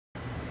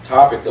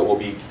topic that we'll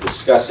be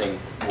discussing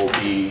will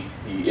be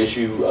the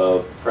issue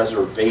of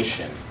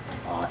preservation.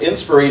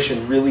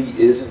 Inspiration really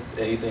isn't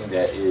anything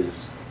that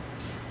is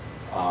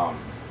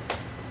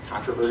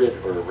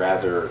controverted, or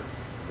rather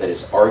that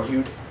is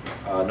argued.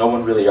 No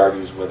one really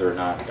argues whether or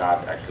not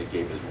God actually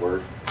gave his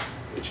word,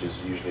 which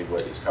is usually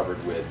what is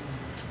covered with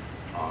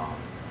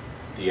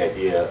the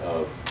idea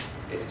of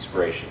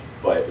inspiration.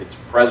 But it's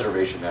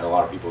preservation that a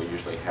lot of people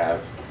usually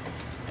have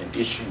an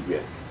issue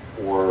with,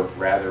 or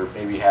rather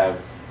maybe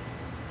have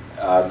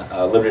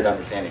a limited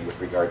understanding with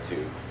regard to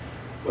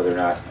whether or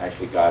not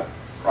actually God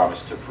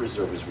promised to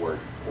preserve his word,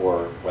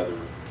 or whether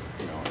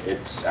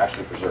it's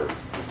actually preserved.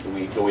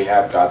 Do we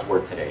have God's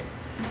word today?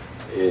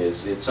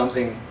 Is it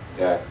something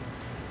that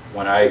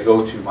when I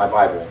go to my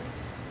Bible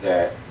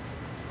that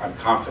I'm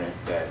confident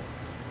that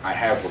I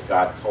have what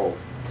God told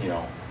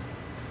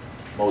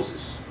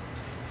Moses,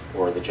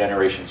 or the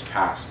generations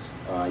past,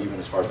 even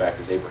as far back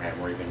as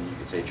Abraham, or even you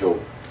could say Job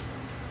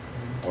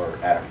or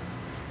Adam?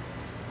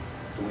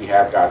 Do we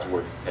have God's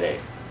word today?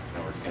 In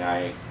other words, can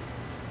I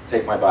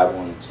take my Bible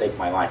and stake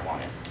my life on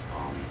it?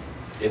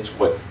 It's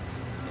what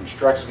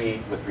instructs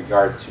me with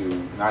regard to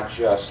not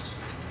just,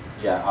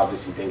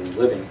 obviously daily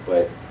living,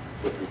 but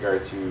with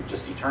regard to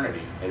just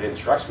eternity. It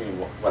instructs me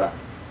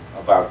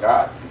about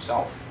God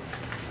himself.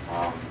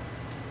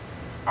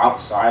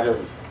 Outside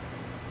of,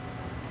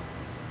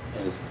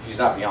 and he's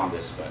not beyond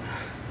this,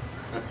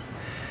 but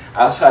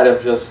outside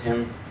of just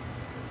him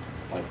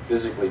like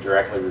physically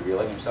directly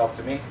revealing himself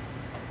to me,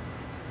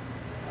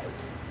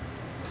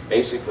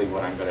 basically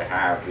what I'm going to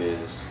have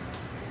is,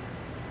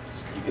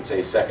 you could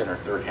say, second or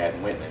third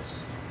hand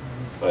witness.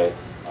 But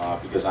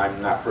because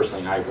I'm not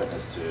personally an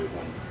eyewitness to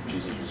when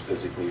Jesus was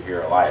physically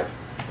here alive,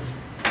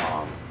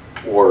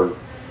 or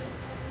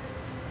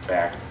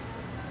back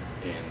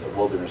in the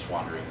wilderness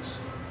wanderings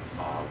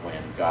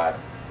when God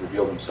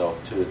revealed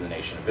himself to the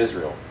nation of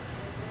Israel.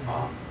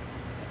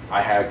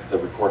 I have the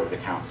recorded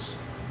accounts.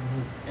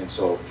 And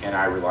so can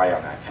I rely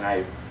on that? Can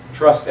I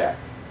trust that?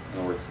 In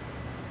other words,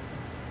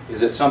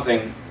 is it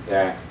something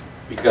that,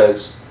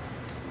 because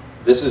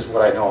this is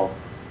what I know,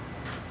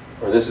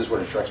 or this is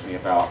what instructs me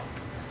about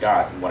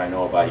God and what I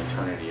know about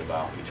eternity,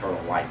 about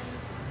eternal life,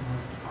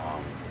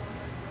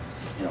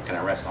 can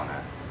I rest on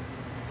that?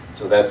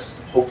 So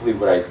that's hopefully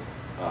what I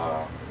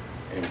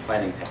am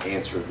planning to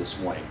answer this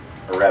morning,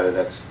 or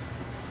rather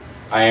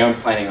I am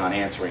planning on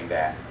answering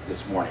that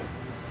this morning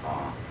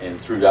and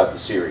throughout the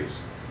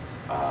series.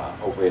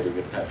 Hopefully I do a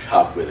good enough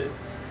job with it.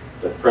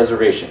 But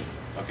preservation.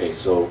 Okay,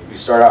 so we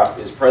start off,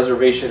 is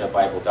preservation a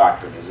Bible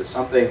doctrine? Is it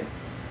something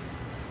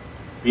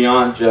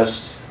beyond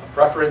just a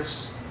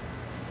preference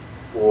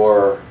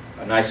or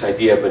a nice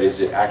idea, but is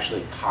it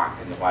actually taught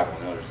in the Bible?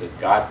 In other words, that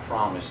God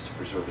promised to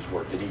preserve his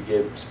word? Did he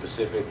give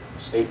specific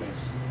statements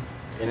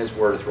in his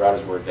word, throughout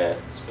his word, that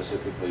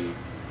specifically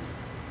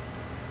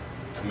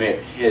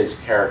commit his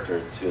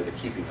character to the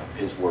keeping of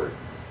his word,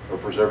 or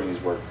preserving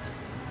his word?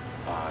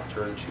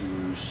 Turn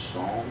to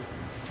Psalm.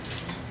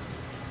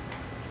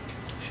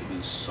 Should be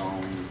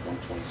Psalm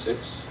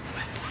 126.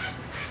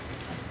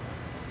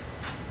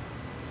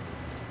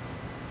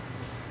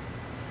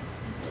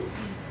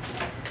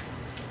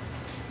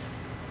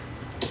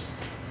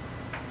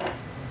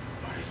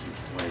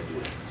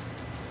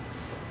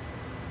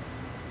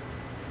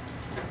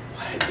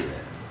 Why did I do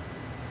that?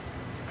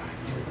 I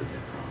know I did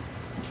that wrong.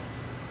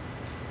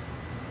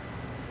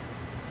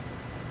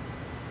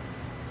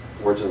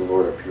 The words of the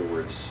Lord are pure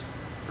words.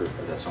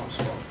 That's Psalm 12,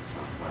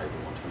 not Bible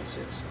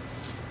 126.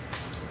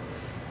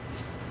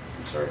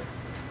 I'm sorry.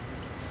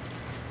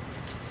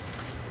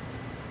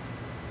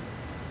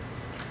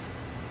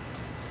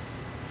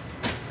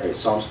 All right,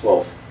 Psalms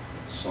 12.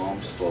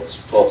 Psalms 12.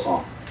 12th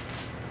Psalm.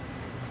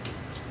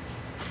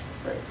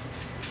 All right.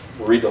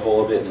 We'll read the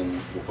whole of it, and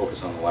then we'll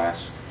focus on the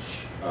last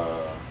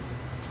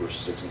verse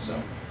 6 and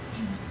 7.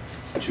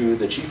 To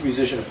the chief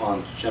musician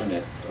upon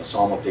Shemnith, a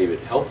psalm of David.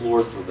 Help,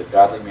 Lord, for the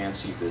godly man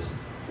ceaseth,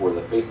 for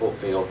the faithful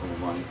fail from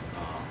among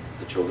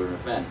the children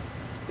of men.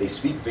 They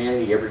speak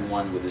vanity every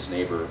one with his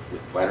neighbor,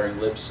 with flattering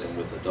lips, and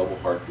with a double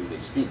heart do they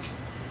speak.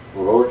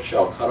 The Lord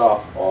shall cut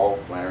off all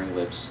flattering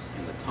lips,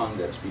 and the tongue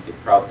that speaketh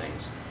proud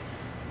things.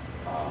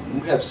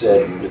 Who have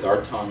said, with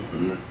our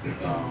tongue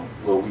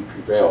will we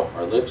prevail?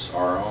 Our lips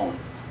are our own.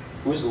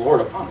 Who is the Lord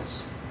upon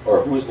us?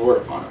 Or who is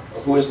Lord upon us?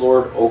 Or who is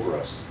Lord over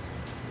us?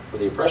 For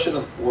the oppression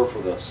of the poor,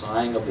 for the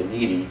sighing of the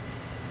needy,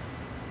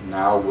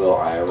 now will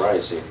I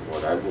arise, saith the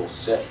Lord. I will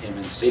set him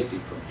in safety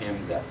from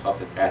him that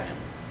puffeth at him.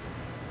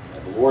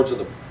 And the words of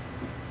the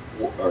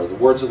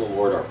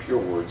Lord are pure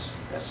words,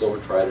 as silver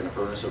tried in a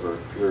furnace of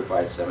earth,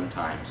 purified 7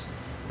 times.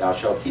 Thou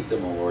shalt keep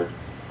them, O Lord.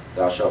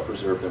 Thou shalt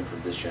preserve them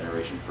from this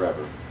generation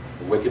forever.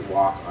 The wicked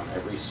walk on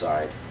every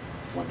side,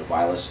 when the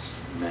vilest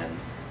men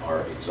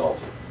are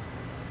exalted.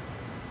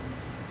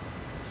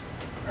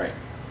 All right.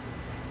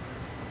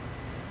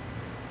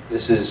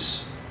 This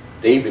is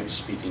David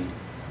speaking,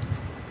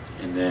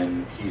 and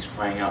then he's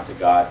crying out to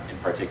God. In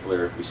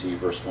particular, we see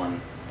verse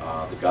 1,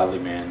 the godly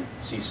man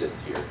ceaseth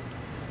here.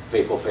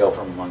 Faithful fail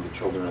from among the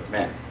children of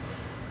men.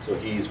 So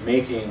he's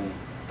making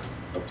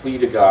a plea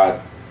to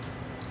God,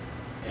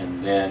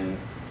 and then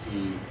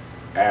he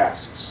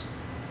asks,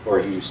 or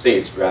he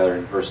states rather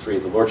in verse 3,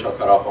 the Lord shall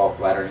cut off all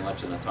flattering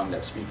lips and the tongue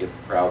that speaketh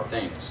proud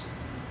things.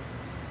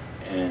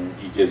 And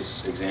he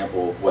gives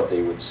example of what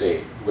they would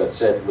say. Who hath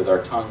said, with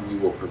our tongue we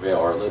will prevail,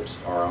 our lips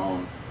our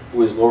own,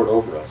 who is Lord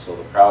over us? So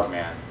the proud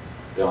man,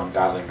 the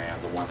ungodly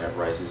man, the one that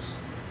rises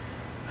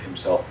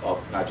himself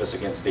up, not just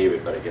against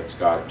David, but against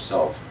God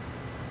himself.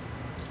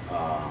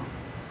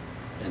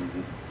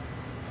 And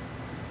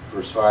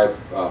verse 5,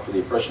 for the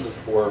oppression of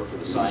the poor, for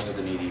the sighing of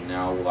the needy,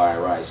 now will I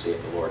arise,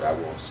 saith the Lord. I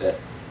will set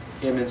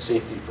him in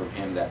safety from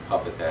him that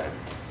puffeth at him.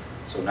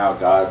 So now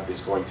God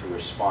is going to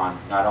respond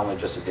not only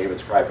just to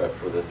David's cry, but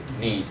for the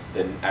need,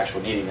 the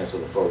actual neediness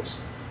of the folks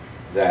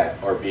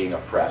that are being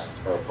oppressed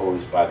or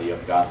opposed by the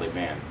ungodly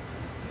man.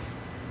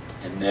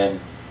 And then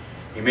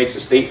he makes a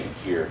statement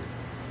here.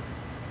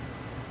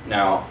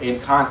 Now, in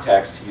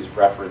context, he's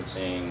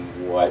referencing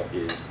what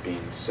is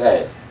being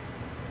said.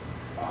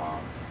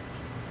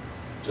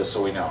 Just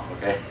so we know,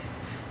 okay?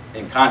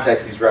 In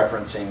context, he's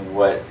referencing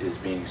what is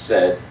being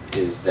said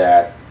is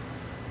that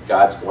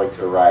God's going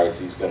to arise.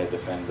 He's going to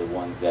defend the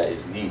one that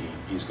is needy.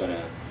 He's going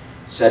to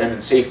set him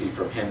in safety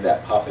from him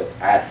that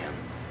puffeth at him.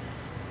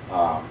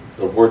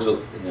 The words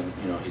of, and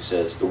then, he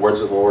says, the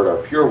words of the Lord are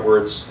pure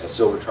words, as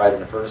silver tried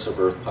in the furnace of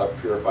earth,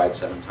 purified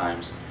 7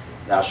 times.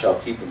 Thou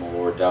shalt keep them, O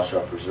Lord. Thou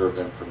shalt preserve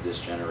them from this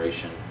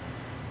generation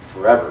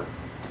forever.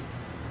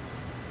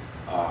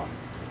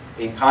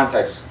 In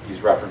context, he's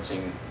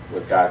referencing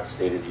what God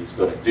stated he's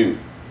going to do.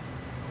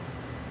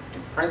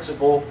 In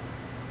principle,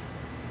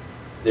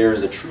 there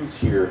is a truth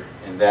here,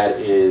 and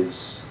that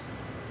is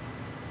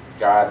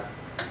God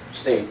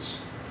states,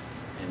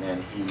 and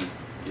then he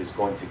is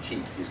going to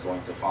keep, he's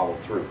going to follow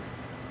through.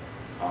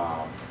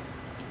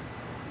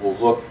 We'll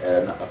look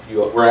at a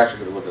few, we're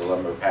actually going to look at a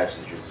number of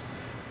passages,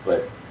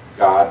 but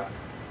God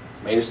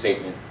made a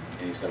statement,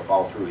 and he's going to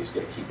follow through, he's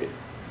going to keep it.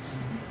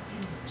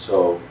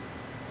 So,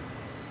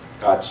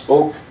 God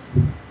spoke,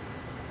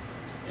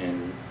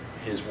 and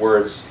his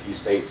words, he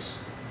states,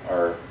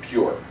 are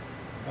pure.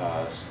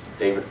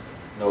 David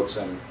notes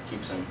them,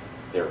 keeps them,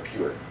 they're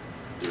pure.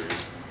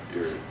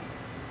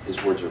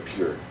 His words are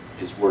pure.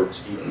 His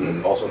words,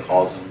 he also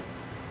calls them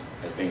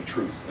as being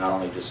truth, not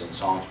only just in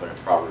Psalms, but in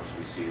Proverbs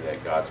we see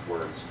that God's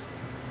words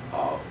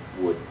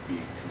would be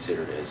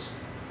considered as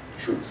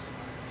truth.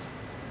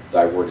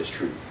 Thy word is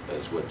truth,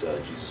 as what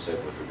Jesus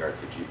said with regard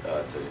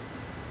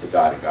to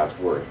God and God's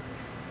word.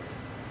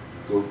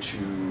 Go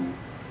to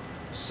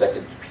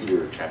 2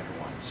 Peter chapter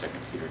 1. 2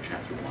 Peter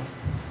chapter 1.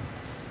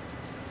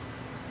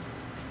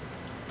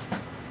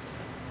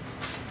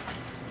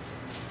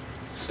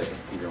 Second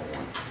Peter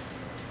 1.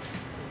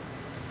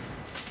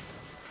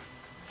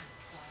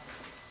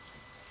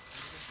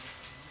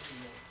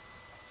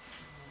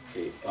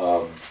 Okay,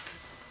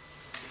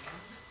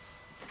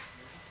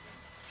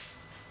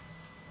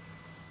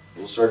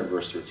 we'll start in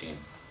verse 13.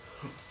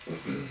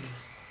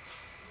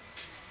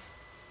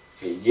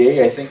 Okay,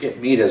 yea, I think it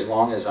meet as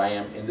long as I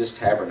am in this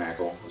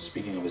tabernacle,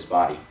 speaking of his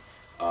body,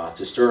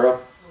 to stir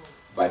up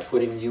by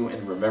putting you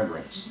in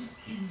remembrance,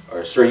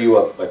 or stir you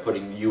up by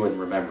putting you in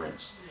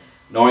remembrance,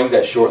 knowing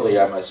that shortly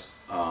I must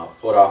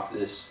put off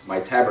my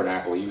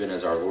tabernacle, even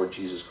as our Lord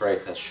Jesus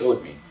Christ has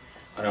showed me.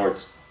 In other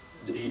words,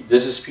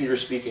 this is Peter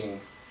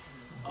speaking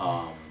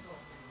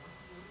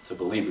to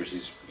believers.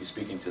 He's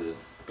speaking to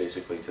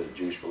basically to the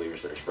Jewish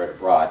believers that are spread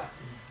abroad.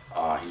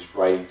 He's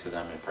writing to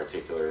them in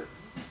particular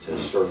to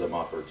stir them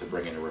up or to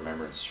bring into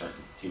remembrance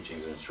certain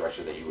teachings and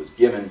instruction that he was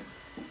given,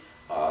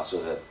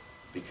 so that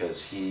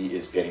because he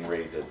is getting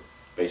ready to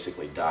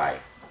basically die.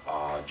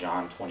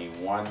 John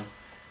 21,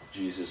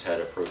 Jesus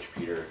had approached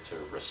Peter to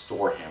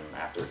restore him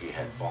after he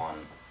had fallen,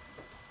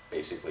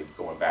 basically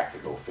going back to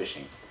go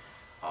fishing,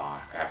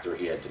 after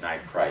he had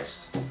denied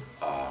Christ,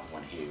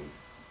 when he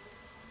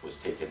was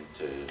taken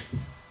to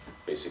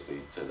basically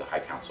to the high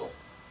council.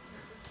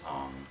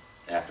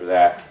 After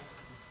that,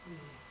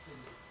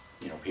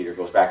 Peter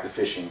goes back to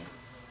fishing.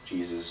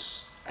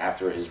 Jesus,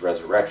 after his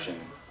resurrection,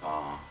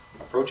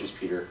 approaches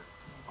Peter,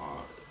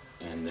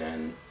 and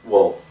then,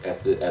 well,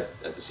 at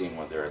the scene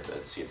when they're at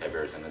the Sea of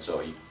Tiberias, and then so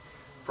he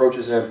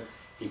approaches him.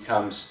 He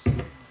comes.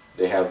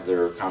 They have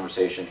their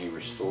conversation. He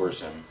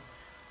restores him.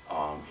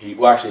 He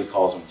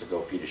calls him to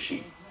go feed his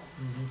sheep.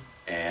 Mm-hmm.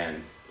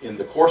 And in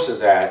the course of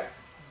that,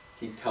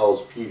 he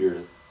tells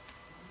Peter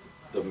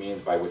the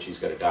means by which he's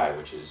going to die,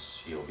 which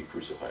is he'll be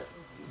crucified.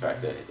 In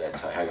fact,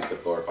 that's how he's going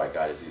to glorify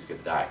God, is he's going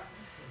to die.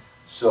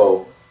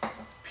 So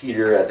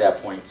Peter at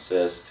that point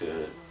says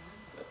to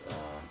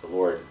the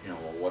Lord, well,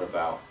 what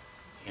about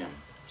him?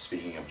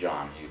 Speaking of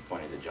John, he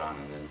pointed to John,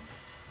 and then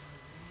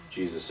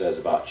Jesus says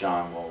about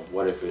John, well,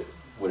 what if it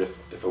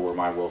were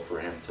my will for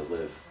him to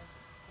live?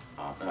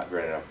 Not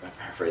granted, I'm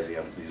paraphrasing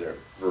him, these are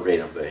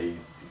verbatim, but he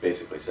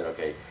basically said,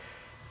 okay,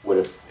 what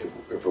if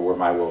it were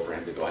my will for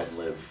him to go ahead and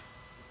live,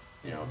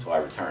 till I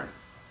return?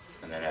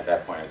 And then at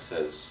that point it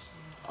says,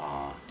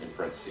 in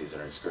parentheses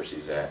or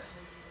excurses, that,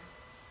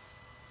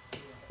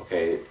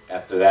 okay,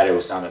 after that it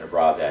was sounded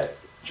abroad that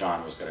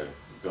John was going to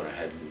go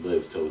ahead and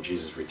live till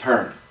Jesus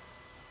returned.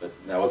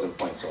 that wasn't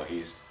the point. So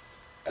he's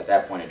at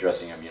that point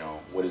addressing him,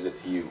 what is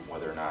it to you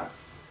whether or not,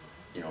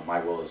 my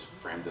will is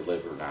for him to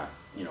live or not,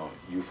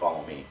 you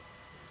follow me.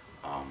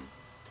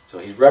 So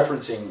he's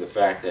referencing the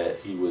fact that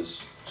he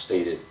was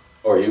stated,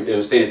 or it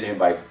was stated to him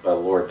by the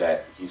Lord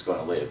that he's going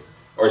to live,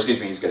 or excuse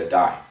me, he's going to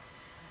die.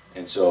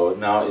 And so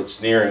now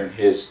it's nearing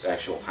his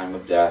actual time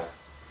of death,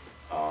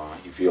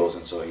 he feels,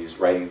 and so he's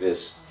writing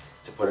this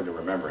to put into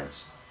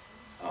remembrance.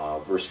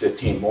 Verse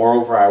 15,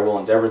 moreover, I will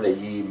endeavor that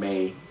ye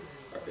may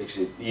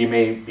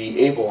be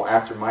able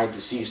after my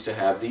decease to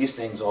have these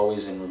things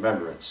always in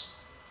remembrance.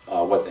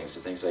 What things?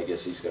 The things I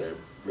guess he's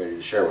ready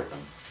to share with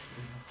them.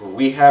 For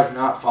we have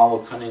not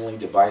followed cunningly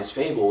devised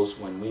fables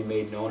when we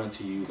made known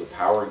unto you the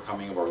power and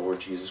coming of our Lord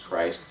Jesus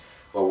Christ,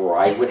 but were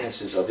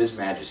eyewitnesses of his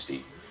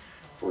majesty.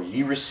 For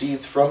ye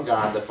received from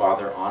God the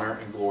Father honor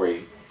and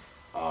glory,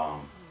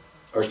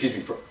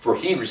 for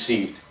he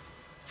received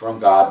from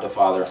God the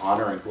Father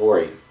honor and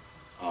glory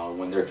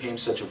when there came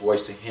such a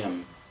voice to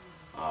him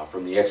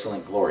from the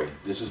excellent glory,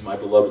 this is my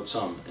beloved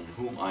Son, in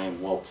whom I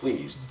am well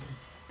pleased.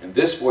 And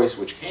this voice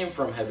which came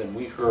from heaven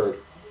we heard,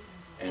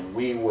 and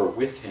we were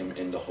with him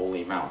in the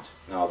holy mount.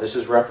 Now this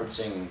is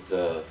referencing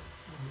the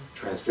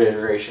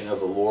transfiguration of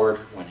the Lord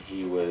when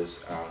he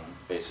was on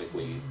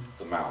basically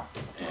the mount.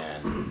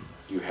 And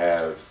you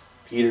have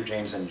Peter,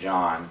 James, and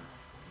John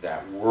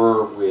that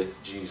were with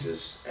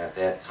Jesus at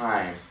that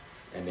time.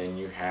 And then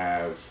you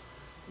have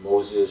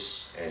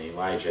Moses and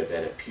Elijah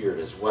that appeared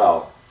as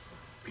well.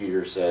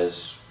 Peter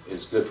says,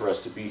 it's good for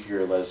us to be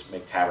here. Let us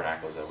make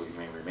tabernacles that we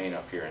may remain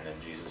up here. And then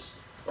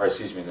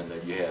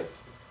then you have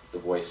the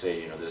voice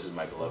say, this is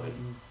my beloved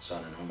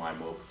Son in whom I'm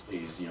well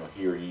pleased,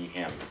 hear ye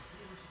him.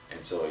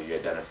 And so he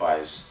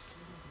identifies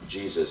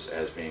Jesus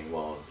as being,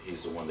 well,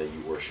 he's the one that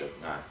you worship,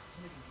 not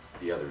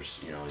the others,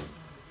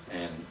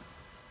 And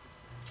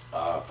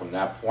from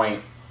that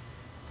point,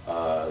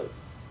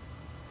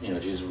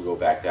 Jesus would go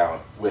back down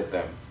with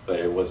them, but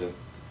it wasn't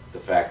the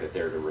fact that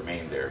they're to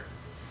remain there.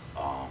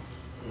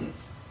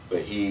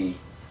 But he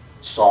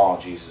saw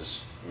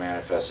Jesus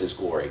manifest his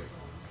glory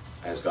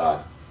as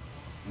God,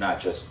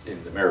 not just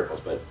in the miracles,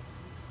 but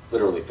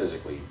literally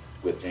physically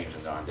with James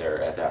and John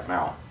there at that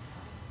mount.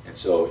 And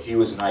so he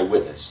was an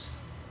eyewitness,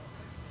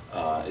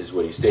 is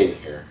what he's stating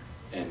here.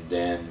 And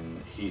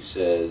then he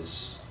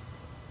says,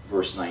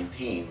 verse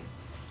 19,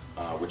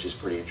 which is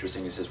pretty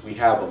interesting, he says, we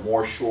have a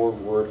more sure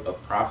word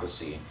of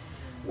prophecy,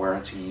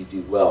 whereunto ye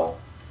do well,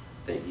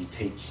 that ye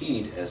take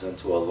heed as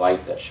unto a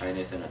light that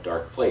shineth in a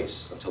dark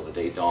place, until the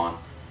day dawn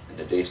and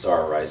the day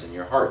star arise in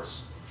your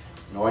hearts.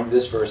 Knowing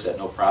this verse, that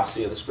no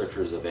prophecy of the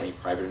Scripture is of any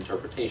private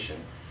interpretation,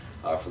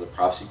 for the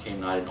prophecy came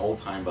not in old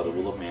time by the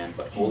will of man,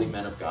 but holy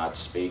men of God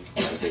spake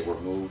as they were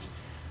moved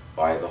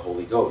by the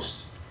Holy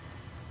Ghost.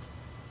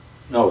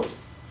 Note,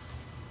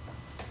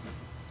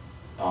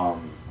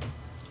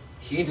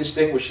 he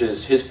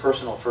distinguishes his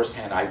personal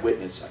first-hand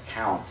eyewitness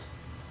account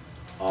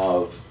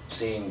of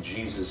seeing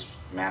Jesus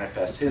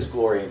manifest his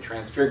glory and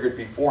transfigured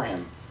before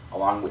him,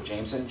 along with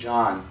James and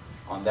John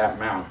on that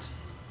mount,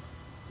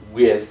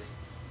 with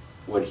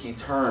what he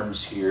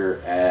terms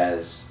here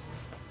as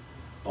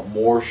a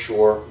more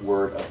sure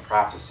word of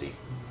prophecy.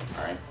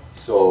 All right.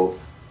 So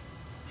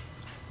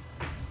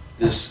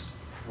this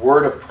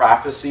word of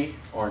prophecy,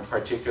 or in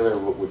particular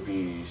what would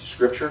be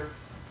Scripture,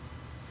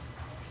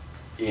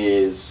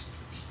 is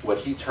what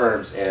he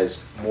terms as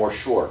more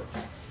sure.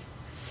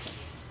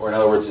 Or in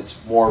other words,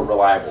 it's more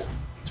reliable.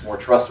 It's more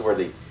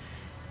trustworthy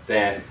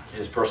than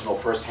his personal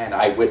first-hand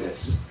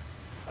eyewitness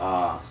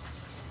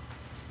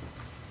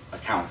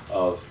account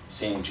of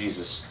seeing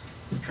Jesus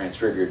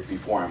transfigured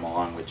before him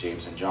along with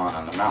James and John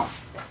on the mount.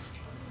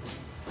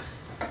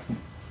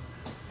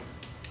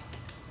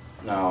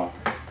 Now,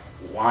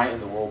 why in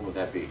the world would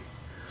that be?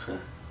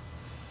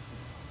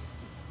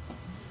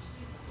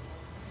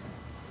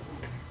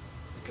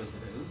 Because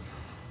it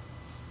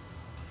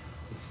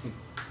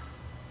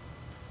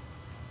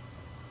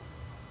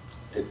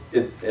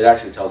is. It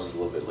actually tells us a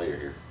little bit later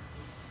here.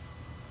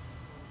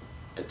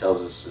 It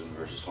tells us in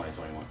verses 20,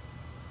 21.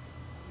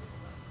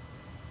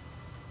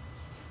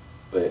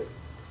 But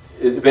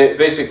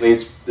basically,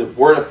 it's the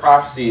word of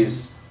prophecy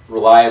is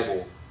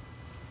reliable,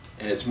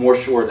 and it's more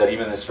sure that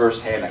even this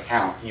first-hand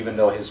account, even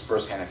though his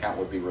first-hand account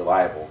would be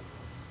reliable,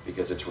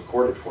 because it's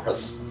recorded for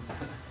us,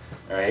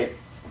 right?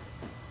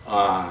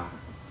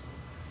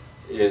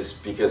 Is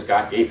because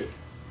God gave it.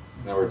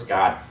 In other words,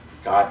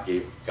 God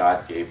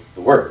gave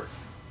the word.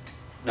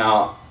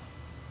 Now,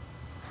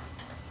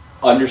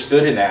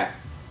 understood in that,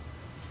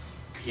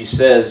 he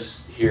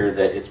says here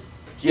that it's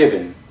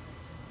given,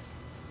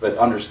 but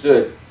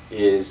understood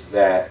is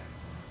that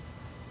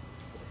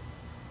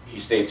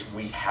he states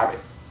we have it.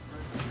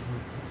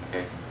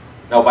 Okay.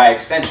 Now, by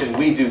extension,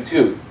 we do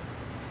too,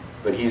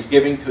 but he's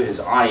giving to his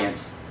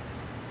audience,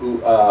 who,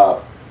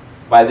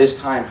 by this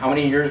time, how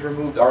many years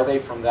removed are they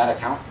from that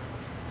account?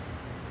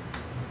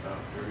 About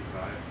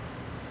 35.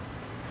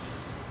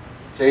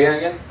 Say that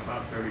again?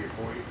 About 30 or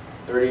 40.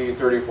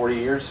 30 or 40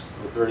 years,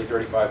 30,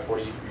 35,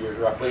 40 years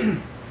roughly,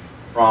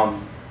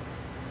 from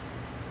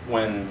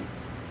when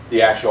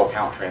the actual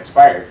account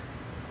transpired.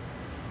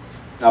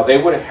 Now, they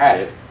would have had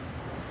it,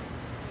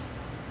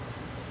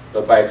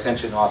 but by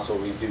extension also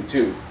we do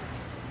too.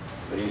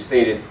 But he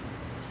stated,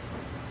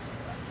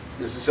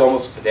 this is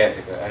almost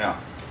pedantic, I know,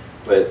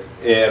 but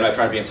I'm not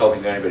trying to be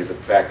insulting to anybody, but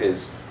the fact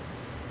is,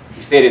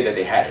 he stated that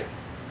they had it,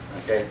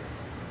 okay?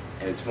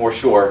 And it's more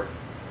sure,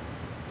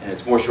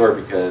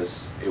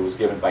 because it was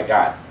given by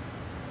God.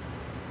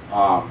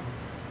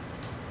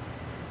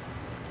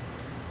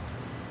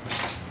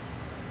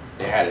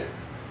 They had it,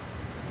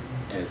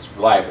 and it's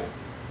reliable,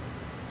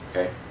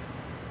 okay?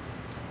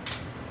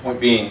 Point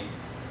being,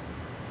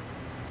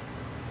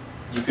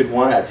 you could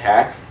want to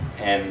attack,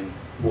 and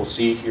we'll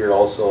see here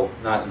also,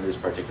 not in this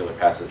particular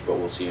passage, but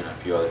we'll see in a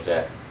few others,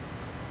 that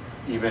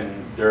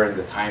even during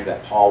the time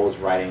that Paul was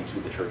writing to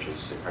the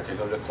churches, in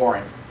particular to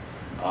Corinth,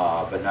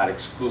 but not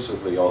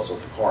exclusively also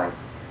to Corinth,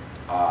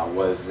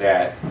 was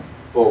that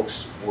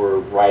folks were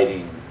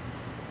writing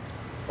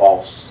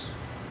false,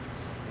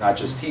 not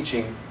just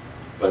teaching,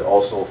 but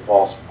also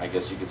false, I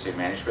guess you could say,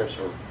 manuscripts,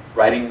 or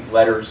writing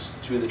letters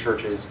to the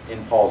churches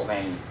in Paul's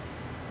name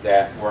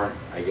that weren't,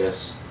 I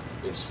guess,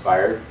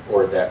 inspired,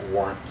 or that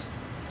weren't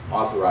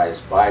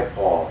authorized by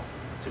Paul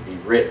to be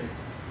written.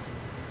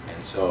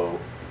 And so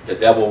the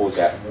devil was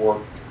at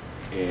work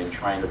in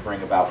trying to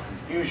bring about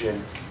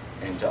confusion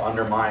and to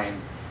undermine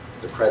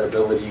the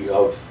credibility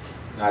of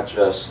not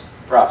just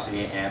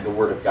prophecy and the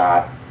Word of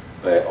God,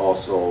 but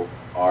also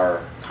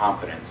our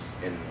confidence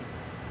in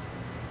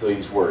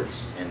these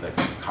words, and the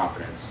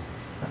confidence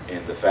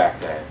in the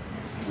fact that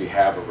we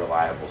have a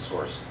reliable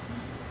source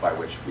by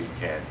which we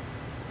can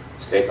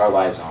stake our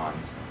lives on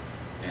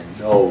and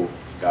know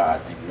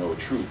God and know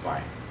truth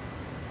by.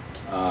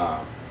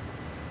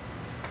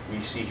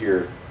 We see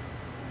here,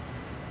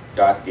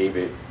 God gave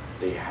it,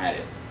 they had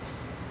it.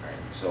 Right?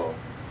 So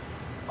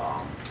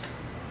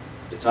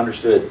it's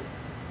understood,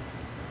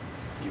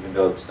 even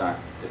though it's not,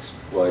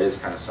 well, it is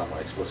kind of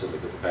somewhat explicitly,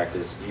 but the fact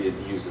is, he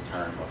didn't use the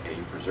term, okay,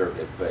 you preserved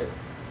it, but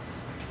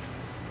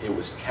it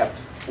was kept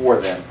for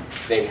them.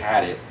 They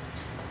had it.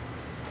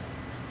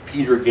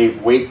 Peter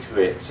gave weight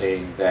to it,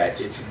 saying that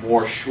it's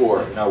more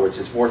sure. In other words,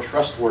 it's more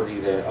trustworthy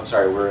than, I'm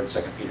sorry, we're in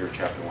 2 Peter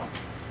chapter 1.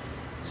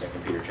 2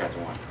 Peter chapter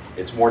 1.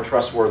 It's more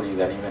trustworthy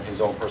than even his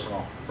own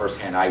personal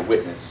first-hand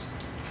eyewitness.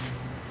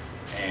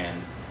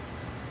 And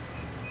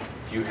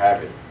you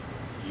have it.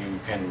 You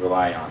can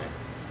rely on it.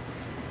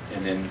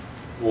 And then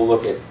we'll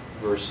look at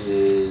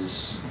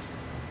verses,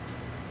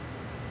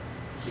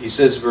 he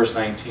says verse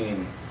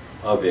 19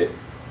 of it,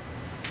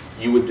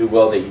 you would do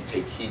well that you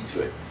take heed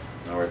to it.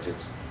 In other words,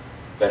 it's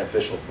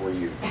beneficial for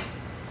you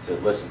to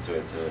listen to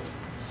it,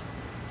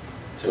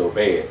 to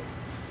obey it,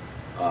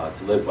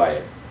 to live by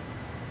it.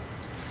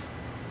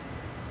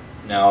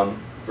 Now, in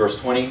verse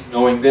 20,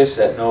 knowing this,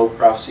 that no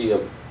prophecy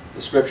of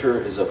the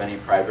Scripture is of any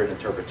private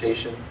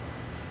interpretation,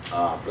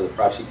 for the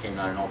prophecy came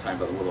not in all time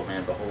by the will of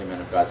man, but holy men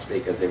of God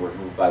spake as they were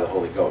moved by the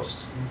Holy Ghost.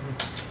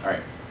 All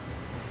right.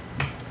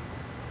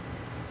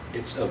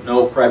 It's of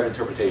no private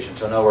interpretation.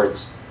 So in other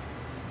words,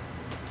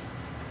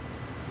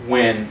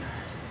 when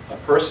a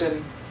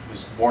person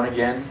who's born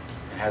again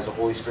and has the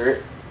Holy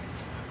Spirit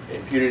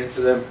imputed into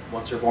them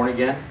once they're born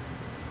again,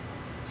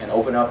 can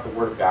open up the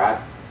Word of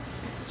God,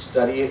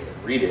 study it,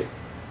 and read it.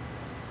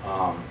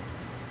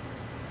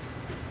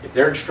 If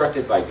they're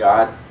instructed by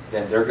God,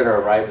 then they're going to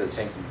arrive at the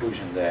same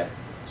conclusion that,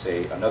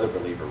 say, another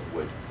believer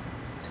would,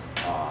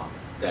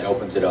 that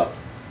opens it up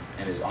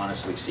and is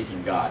honestly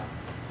seeking God.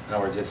 In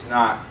other words, it's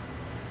not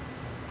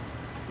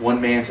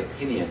one man's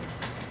opinion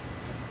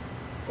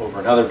over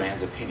another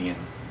man's opinion.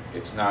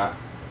 It's not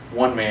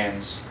one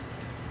man's,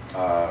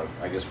 I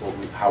guess,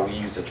 how we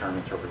use the term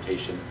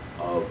interpretation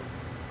of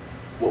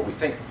what we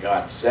think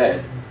God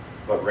said,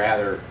 but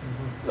rather,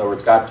 in other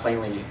words, God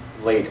plainly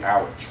laid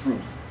out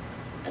truth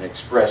and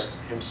expressed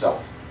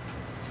himself,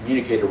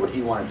 communicated what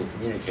he wanted to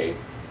communicate.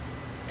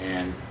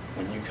 And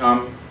when you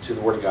come to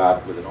the Word of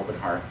God with an open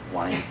heart,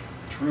 wanting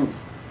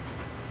truth,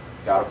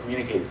 God will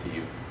communicate it to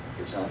you.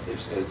 It's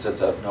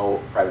of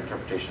no private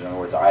interpretation. In other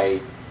words,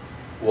 I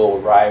will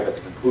arrive at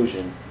the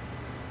conclusion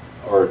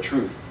or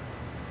truth,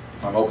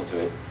 if I'm open to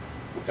it,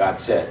 what God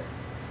said,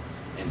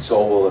 and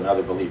so will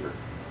another believer.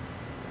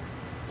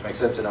 Does that make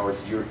sense? In other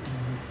words,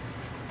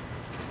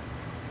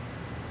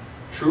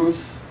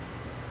 truth,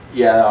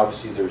 yeah,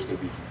 obviously there's going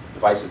to be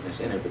divisiveness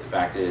in it, but the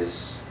fact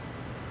is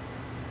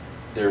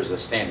there's a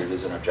standard,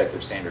 there's an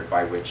objective standard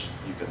by which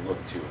you can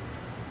look to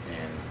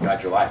and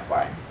guide your life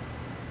by.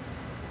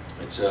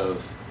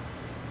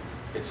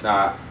 It's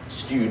not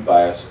skewed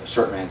by a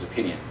certain man's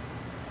opinion.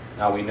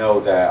 Now we know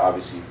that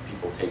obviously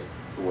people take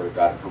the Word of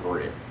God and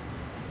pervert it.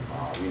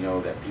 We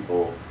know that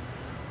people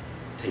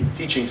take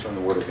teachings from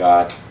the Word of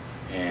God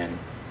and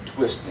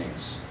twist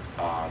things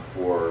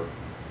for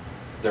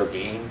their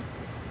gain,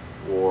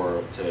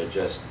 or to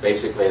just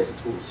basically as a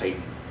tool of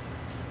Satan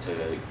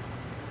to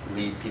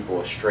lead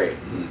people astray,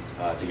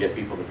 to get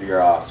people to veer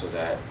off so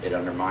that it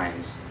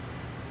undermines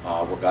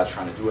what God's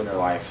trying to do in their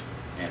life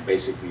and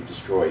basically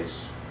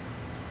destroys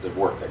the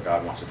work that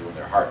God wants to do in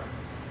their heart.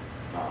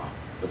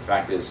 But the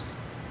fact is,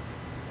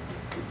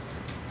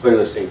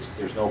 clearly states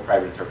there's no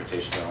private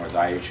interpretation. In other words,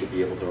 I should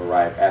be able to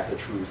arrive at the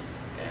truth,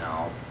 and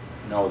I'll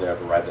know that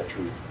I've arrived at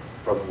truth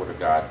from the Word of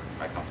God.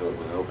 I come to it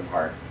with an open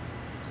heart.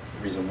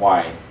 The reason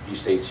why he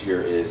states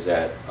here is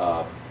that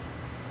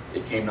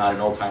it came not in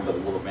old time by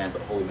the will of man,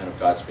 but holy men of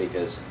God spake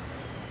as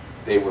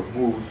they were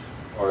moved,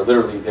 or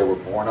literally they were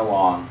borne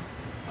along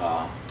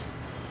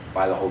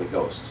by the Holy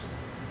Ghost.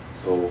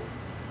 So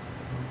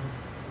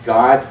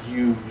God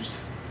used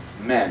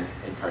men,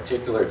 in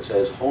particular it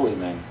says holy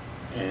men,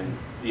 and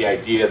the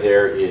idea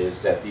there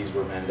is that these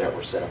were men that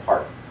were set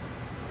apart.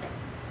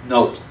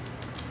 Note,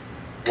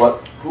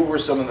 who were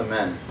some of the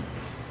men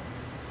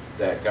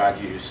that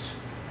God used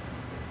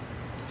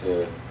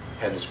to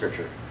pen the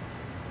scripture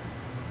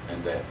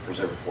and that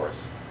preserve it for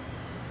us?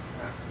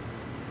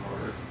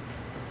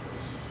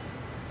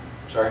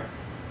 Sorry?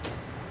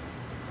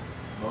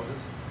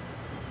 Moses?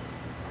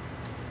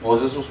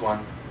 Moses was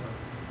one.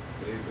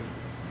 David?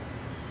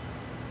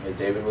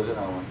 David was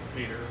another one.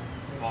 Peter,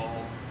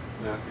 Paul,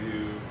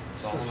 Matthew?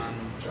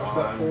 Solomon. There's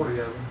about 40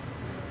 of them.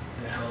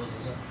 Yeah,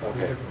 Moses. 40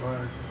 Okay. different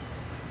writers.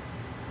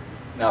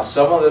 Now,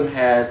 some of them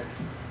had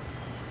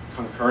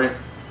concurrent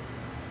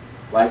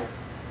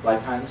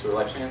lifetimes or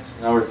lifespans.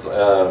 In other words,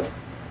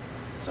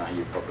 that's not how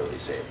you appropriately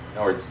say it. In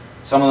other words,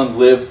 some of them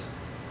lived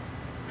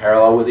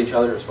parallel with each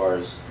other as far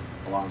as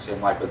along the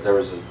same life, but there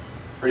was a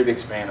pretty big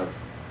span of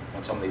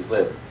when some of these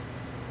lived.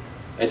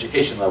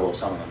 Education level of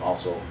some of them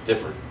also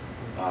differed.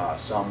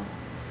 Some,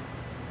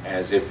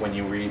 as if when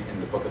you read in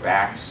the book of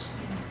Acts,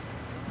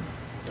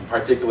 in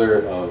particular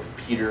of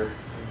Peter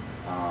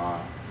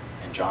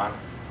and John,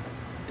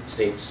 it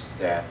states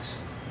that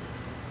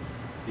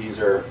these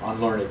are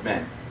unlearned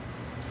men.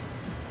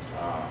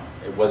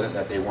 It wasn't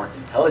that they weren't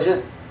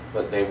intelligent,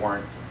 but they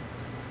weren't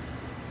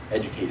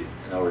educated.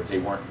 In other words, they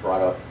weren't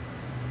brought up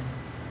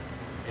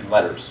in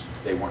letters.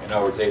 They weren't. In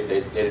other words, they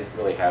didn't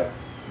really have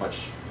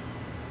much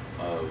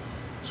of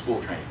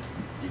school training,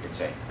 you could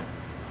say.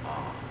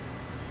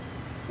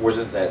 It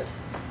wasn't that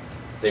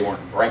they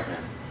weren't bright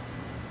men,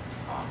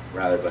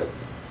 rather, but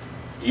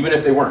even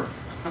if they weren't,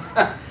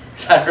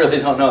 because I really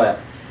don't know that.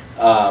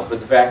 But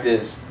the fact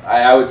is,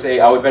 I would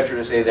venture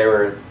to say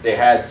they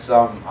had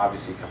some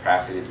obviously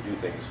capacity to do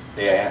things.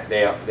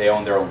 They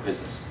owned their own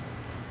business.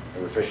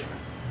 They were fishermen.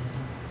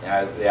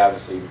 They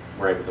obviously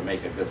were able to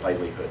make a good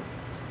livelihood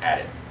at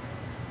it.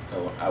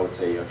 So I would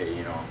say, okay,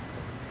 you know,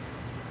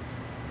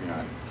 you're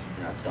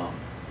not dumb.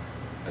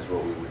 That's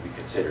what we would be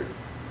considered.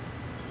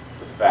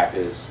 But the fact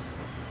is,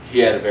 he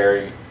had a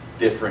very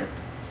different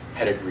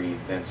pedigree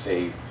than,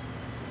 say,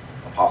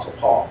 Apostle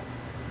Paul,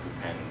 who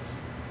penned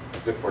a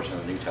good portion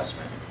of the New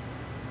Testament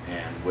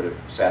and would have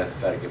sat at the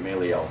feet of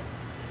Gamaliel,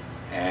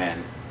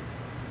 and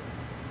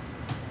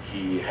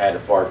he had a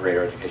far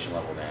greater education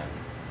level than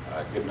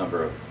a good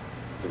number of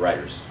the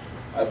writers,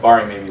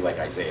 barring maybe like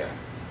Isaiah,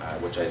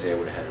 which Isaiah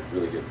would have had a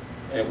really good,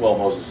 well,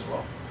 Moses as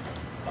well,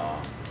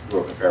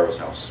 grew up in Pharaoh's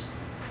house.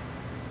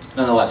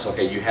 Nonetheless,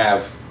 okay, you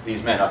have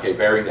these men, okay,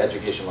 varying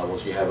education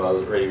levels. You have,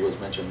 already was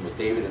mentioned, with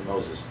David and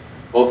Moses,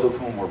 both of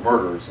whom were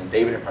murderers, and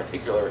David in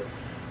particular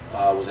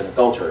was an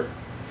adulterer,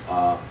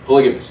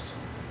 polygamist.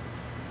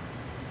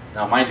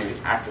 Now, mind you,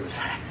 after the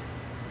fact.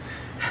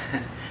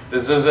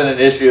 This isn't an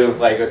issue of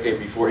like, okay,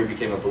 before he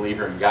became a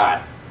believer in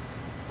God,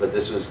 but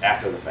this was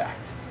after the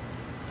fact.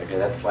 Okay,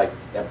 that's like,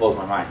 that blows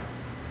my mind.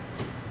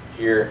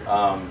 Here,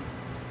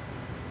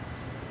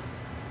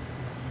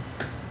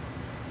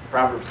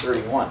 Proverbs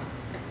 31.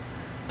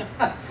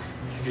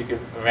 If you could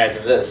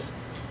imagine this.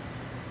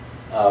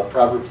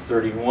 Proverbs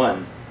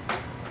 31,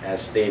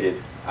 as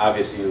stated,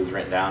 obviously it was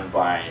written down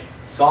by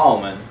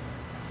Solomon,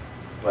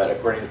 but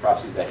according to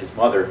prophecies that his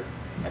mother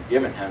had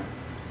given him,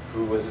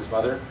 who was his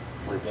mother?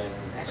 Would have been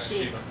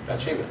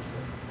Bathsheba.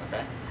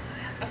 Okay.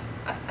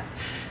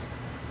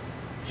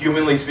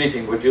 Humanly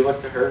speaking, would you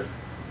look to her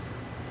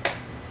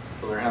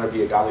to learn how to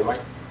be a godly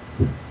wife?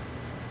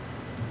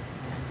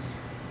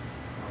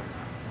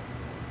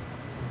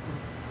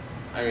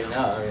 I mean, no.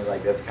 I mean,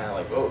 like, that's kind of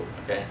like, whoa,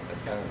 okay,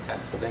 that's kind of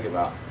intense to think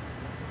about.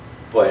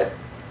 But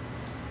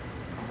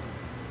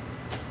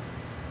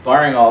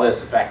barring all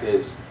this, the fact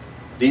is,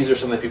 these are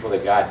some of the people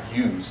that God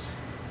used.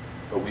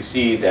 But we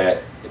see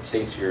that it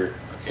states here,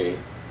 okay,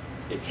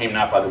 it came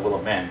not by the will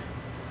of men.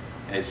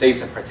 And it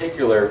states in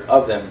particular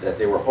of them that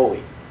they were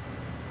holy.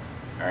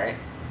 All right?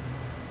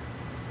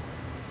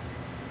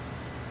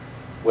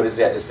 What is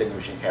that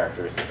distinguishing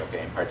characteristic?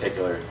 Okay, in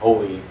particular,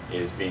 holy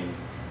is being,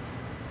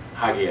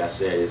 Hagia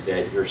says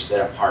that you're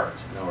set apart.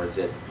 In other words,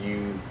 that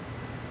you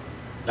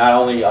not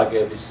only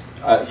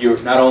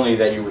not only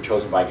that you were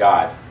chosen by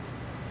God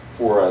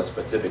for a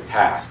specific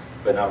task,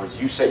 but in other words,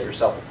 you set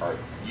yourself apart.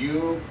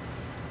 You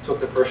took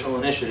the personal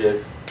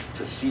initiative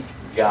to seek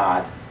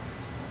God,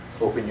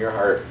 open your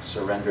heart,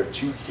 surrender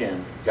to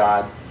Him.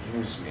 God,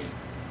 use me.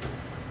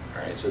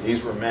 All right. So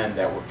these were men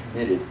that were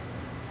committed,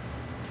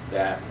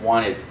 that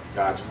wanted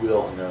God's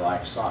will in their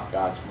life, sought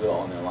God's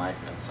will in their life,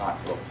 and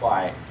sought to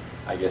apply,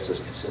 I guess, as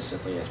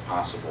consistently as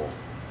possible.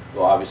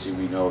 Though obviously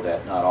we know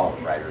that not all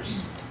the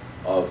writers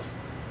of,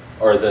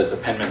 or the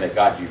penmen that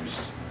God used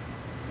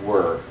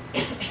were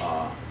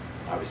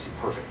obviously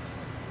perfect,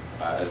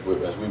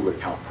 as we would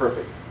count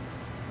perfect.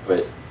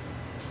 But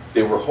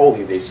they were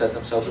holy, they set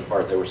themselves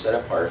apart, they were set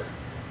apart,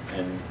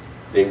 and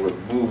they were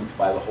moved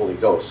by the Holy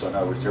Ghost. So in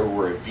other words, they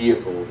were a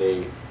vehicle.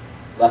 They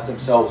left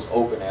themselves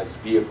open as a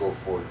vehicle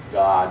for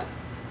God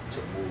to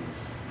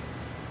move,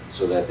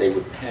 so that they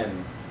would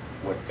pen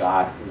what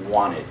God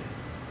wanted.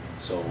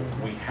 So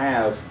we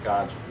have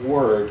God's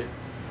Word,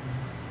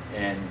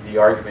 and the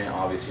argument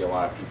obviously a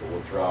lot of people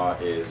will throw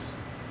out is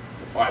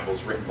the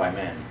Bible's written by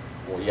men.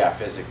 Well, yeah,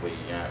 physically,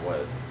 yeah, it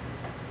was.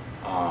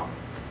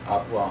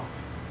 Well,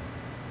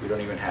 we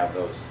don't even have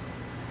those.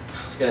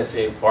 I was going to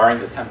say, barring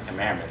the 10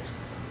 Commandments,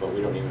 but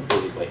we don't even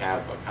physically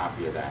have a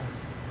copy of that,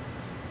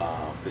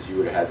 because you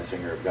would have had the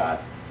finger of God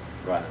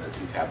run in the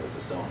 2 tablets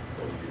of stone.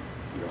 But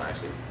you don't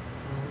actually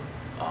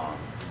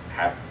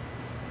have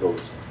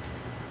those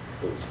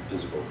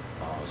physical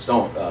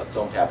stone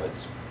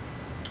tablets,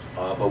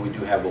 but we do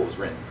have what was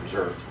written,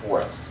 preserved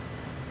for us.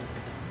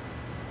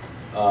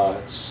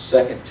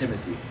 2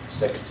 Timothy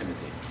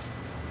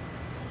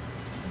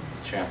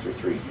chapter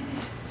 3.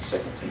 2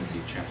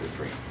 Timothy chapter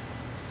 3.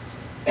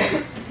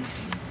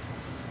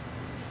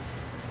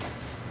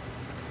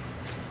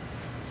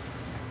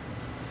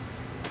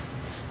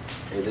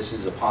 Okay, this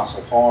is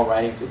Apostle Paul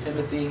writing to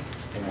Timothy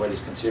in what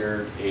is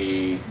considered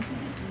a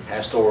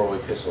pastoral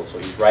epistle. So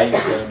he's writing to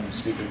him,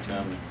 speaking to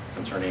him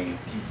concerning,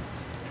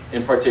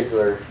 in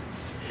particular,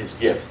 his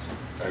gift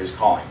or his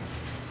calling.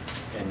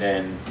 And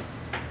then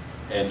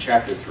in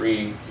chapter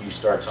 3, he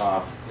starts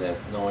off that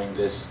knowing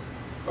this,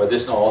 or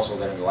this know also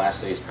that in the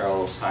last days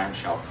perilous times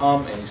shall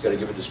come, and he's going to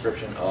give a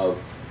description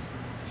of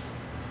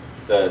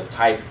the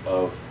type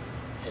of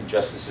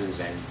injustices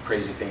and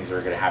crazy things that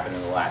are going to happen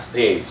in the last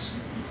days.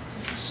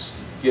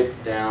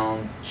 Skip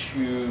down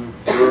to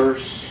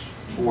verse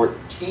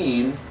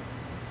 14,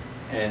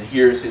 and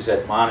here's his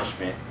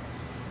admonishment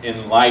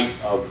in light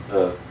of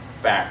the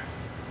fact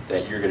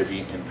that you're going to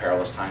be in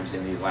perilous times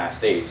in these last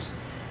days.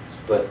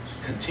 But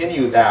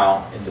continue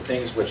thou in the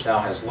things which thou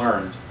hast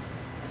learned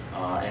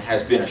and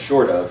hast been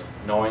assured of,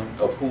 knowing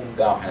of whom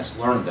thou hast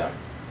learned them.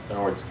 In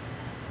other words,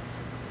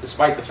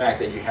 despite the fact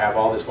that you have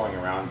all this going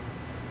around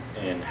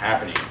and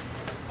happening,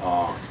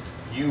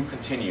 you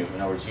continue.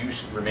 In other words, you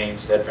remain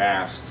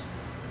steadfast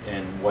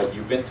in what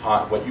you've been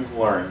taught, what you've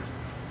learned,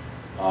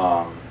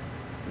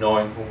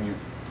 knowing whom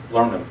you've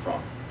learned them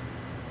from.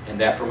 And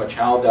that from a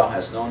child thou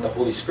hast known the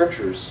Holy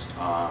Scriptures,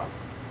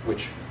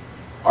 which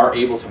are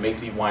able to make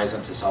thee wise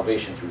unto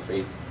salvation through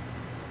faith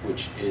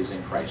which is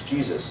in Christ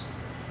Jesus.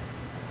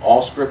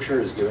 All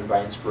Scripture is given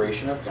by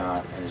inspiration of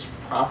God and is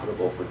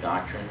profitable for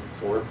doctrine,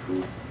 for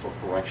reproof, for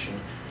correction,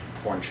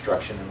 for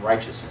instruction in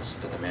righteousness,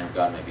 that the man of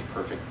God may be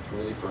perfect,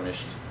 thoroughly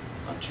furnished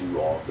unto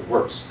all good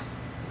works.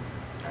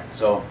 Okay,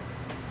 so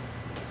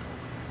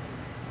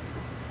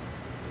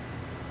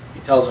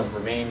he tells him,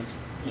 remain,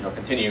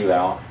 continue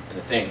thou in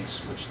the things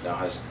which thou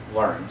hast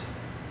learned,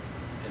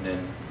 and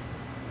then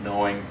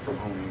knowing from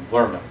whom you've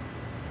learned them.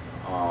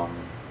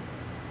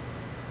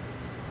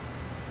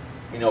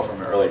 We know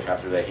from an earlier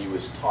chapter that he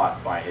was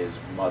taught by his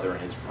mother and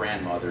his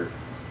grandmother.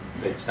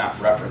 But it's not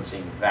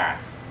referencing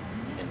that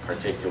in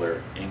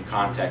particular. In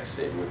context,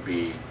 it would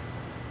be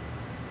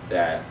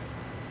that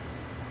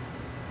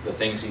the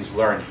things he's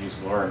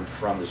learned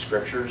from the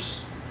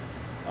Scriptures.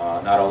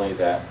 Not only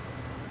that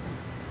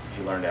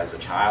he learned as a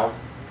child,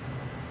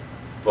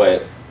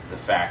 but the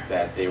fact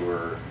that they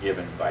were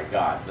given by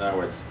God. In other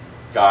words,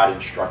 God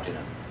instructed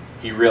him.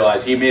 He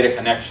realized, he made a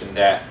connection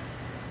that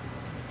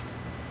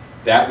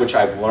which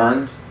I've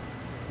learned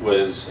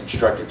was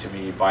instructed to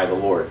me by the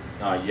Lord.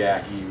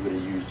 Yeah, he would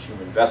have used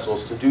human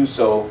vessels to do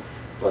so,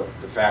 but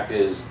the fact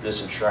is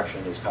this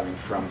instruction is coming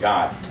from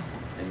God.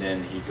 And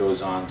then he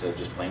goes on to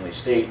just plainly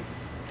state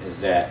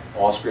is that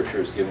all Scripture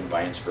is given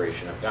by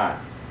inspiration of God.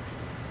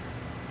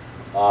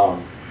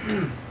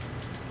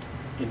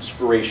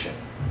 Inspiration,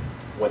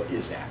 what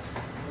is that?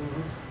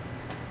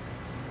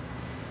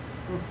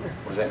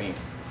 What does that mean?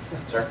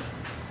 Sir?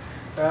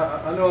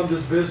 I know I'm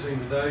just visiting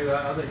today, but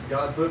I think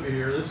God put me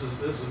here. This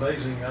is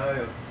amazing.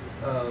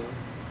 I'll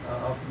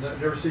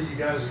never see you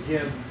guys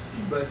again,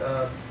 but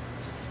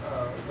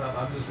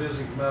I'm just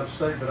visiting from out of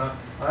state. But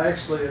I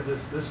actually,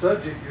 this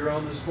subject you're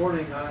on this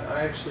morning,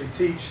 I actually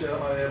teach at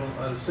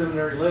a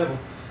seminary level,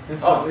 and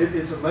so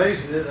it's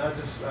amazing. I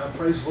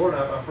praise the Lord.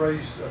 I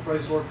praise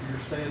the Lord for your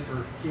stand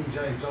for King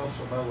James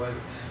also, by the way.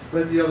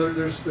 But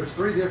there's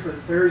 3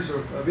 different theories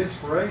of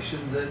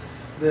inspiration that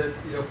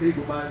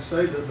people might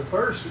say. That the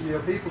first,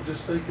 people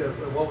just think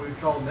of what we would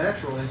call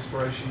natural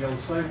inspiration. The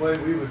same way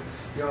we would,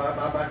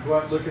 I might go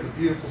out and look at a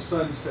beautiful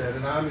sunset,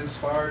 and I'm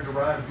inspired to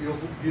write a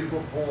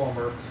beautiful poem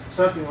or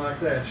something like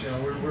that.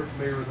 We're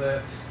familiar with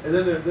that. And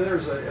then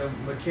there's a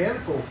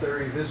mechanical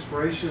theory of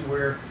inspiration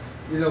where,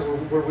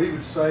 where we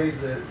would say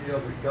that,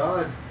 that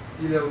God,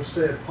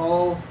 said,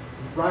 Paul,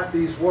 write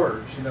these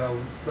words,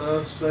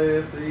 thus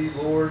saith the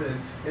Lord, and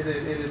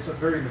it's a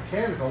very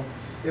mechanical.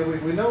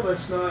 And we know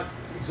that's not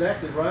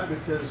exactly right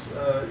because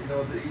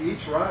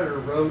each writer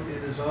wrote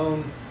in his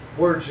own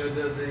words. In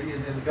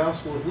the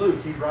Gospel of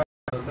Luke, he writes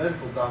a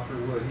medical doctor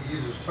doctor would. He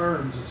uses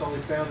terms that's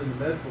only found in the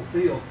medical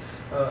field.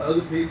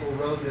 Other people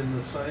wrote in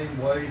the same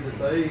way that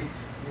they,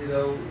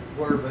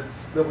 were.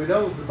 But we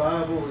know that the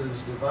Bible is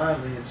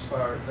divinely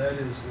inspired. That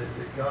is,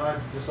 that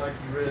God, just like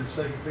you read in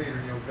 2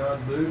 Peter,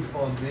 God moved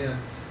upon men,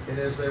 and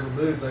as they were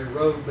moved, they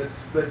wrote.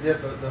 But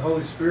yet the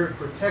Holy Spirit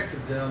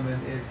protected them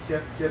and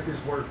kept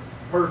His word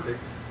perfect.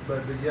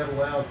 But yet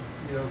allowed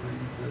the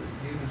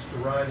humans to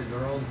write in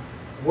their own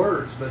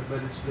words. But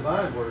it's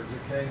divine words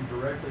that came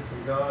directly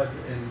from God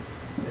and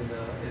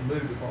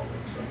moved upon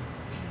them. So.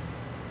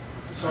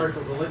 Sorry for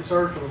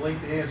the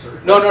lengthy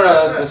answer. No,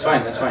 that's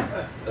fine. That's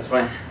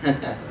fine.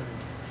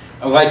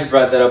 I'm glad you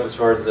brought that up as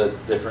far as the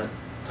different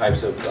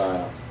types of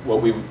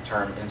what we would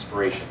term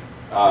inspiration.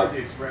 The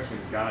expression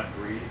 "God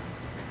breathed."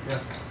 Yeah.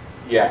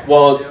 Yeah.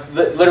 Well,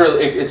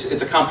 literally,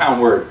 it's a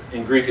compound word.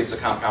 In Greek, it's a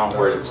compound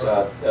word.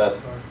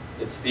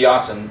 It's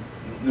theos and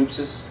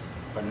noupsis,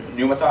 or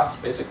pneumatos,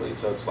 basically.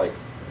 So it's like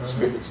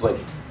spirit. It's like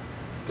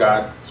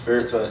God,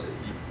 spirit. So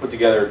you put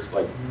together, it's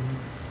like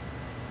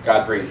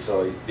God breathed.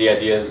 So the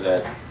idea is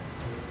that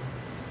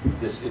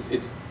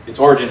its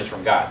origin is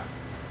from God.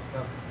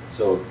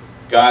 So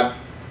God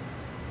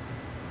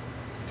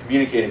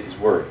communicated His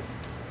word.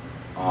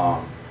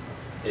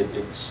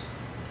 It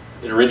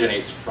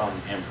originates from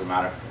Him,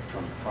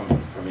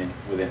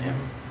 within Him.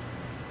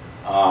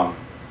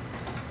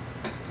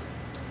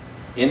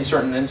 In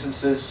certain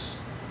instances,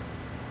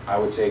 I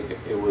would say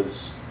it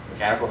was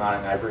mechanical, not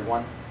in every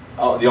one.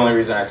 Oh, the only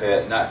reason I say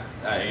that, not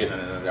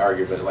to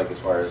argue, but like as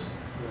far as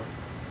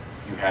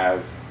you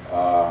have,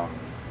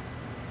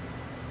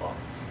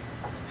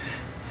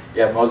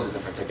 Moses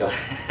in particular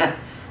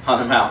on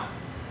the mount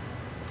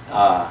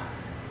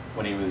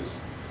when he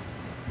was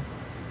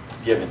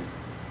given,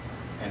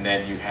 and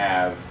then you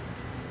have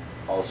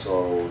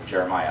also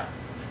Jeremiah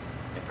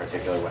in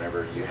particular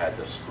whenever you had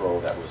the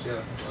scroll that was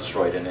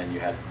destroyed, and then you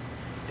had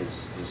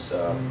his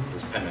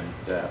penman.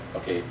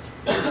 Okay,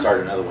 let's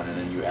start another one, and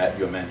then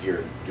you amend here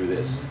and do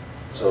this.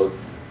 So,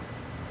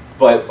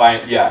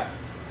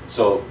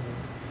 so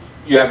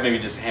you have maybe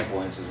just a handful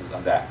of instances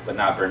of that, but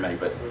not very many.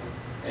 But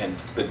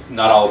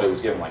not all of it was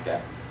given like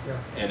that. Yeah.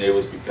 And it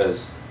was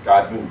because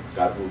God moved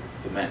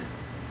the men.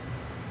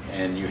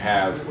 And you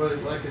have, well,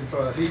 like in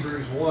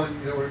Hebrews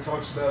 1, where it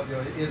talks about,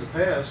 in the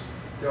past,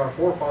 our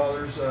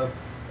forefathers,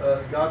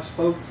 God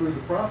spoke through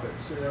the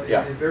prophets,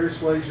 in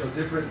various ways,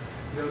 different,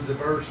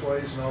 diverse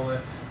ways and all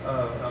that.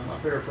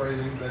 I'm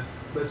paraphrasing,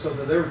 but so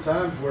that there were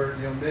times where,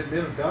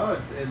 men of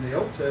God in the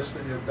Old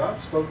Testament, God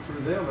spoke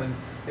through them, and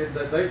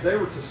that they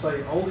were to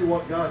say only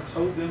what God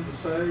told them to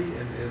say,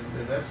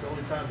 and that's the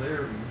only time they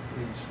ever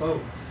even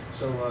spoke.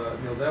 So,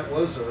 that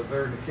was a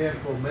very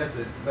mechanical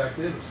method back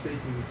then of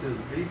speaking to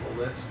the people.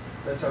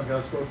 That's how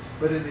God spoke.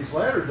 But in these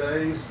latter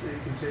days,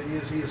 it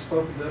continues, He has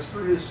spoken to us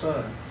through His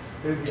Son,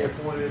 whom He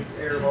appointed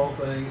heir of all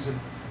things. And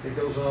it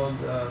goes on,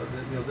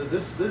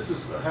 this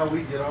is how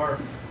we get our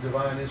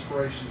divine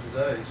inspiration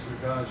today, is through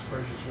God's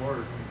precious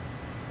Word.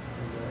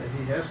 And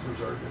He has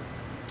preserved it.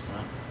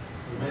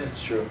 Amen.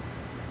 It's true.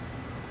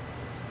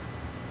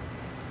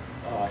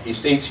 He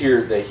states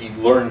here that he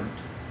learned,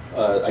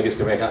 I guess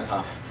go back on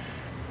top.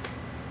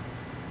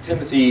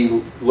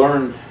 Timothy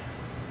learned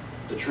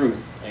the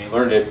truth, and he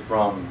learned it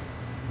from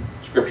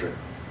Scripture.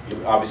 He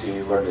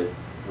learned it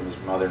from his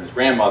mother and his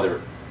grandmother,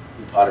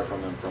 who taught it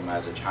from him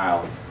as a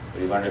child.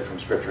 But he learned it from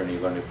Scripture, and he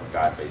learned it from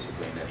God,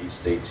 basically. And then he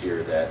states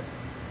here that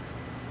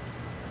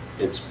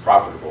it's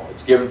profitable.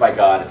 It's given by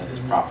God, and it's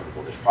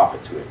profitable. There's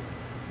profit to it.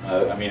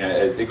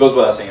 It goes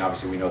without saying,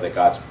 obviously, we know that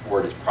God's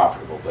Word is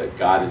profitable, but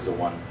God is the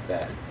one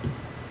that,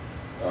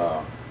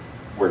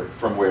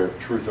 from where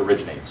truth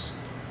originates.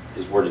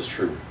 His Word is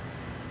true.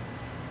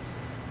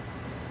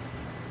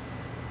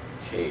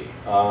 Okay.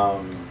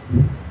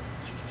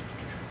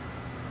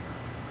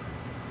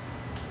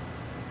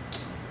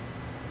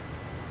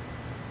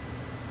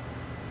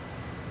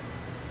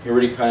 He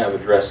already kind of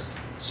addressed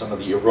some of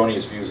the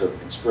erroneous views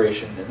of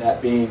inspiration, and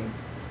that being,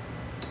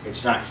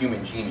 it's not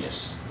human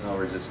genius. In other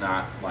words, it's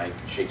not like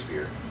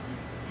Shakespeare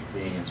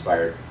being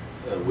inspired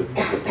with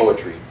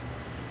poetry.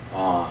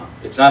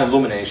 It's not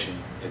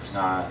illumination. It's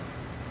not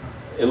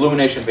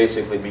illumination,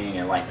 basically meaning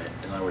enlightenment.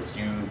 In other words,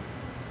 you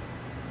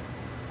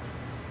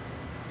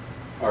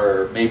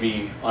are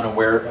maybe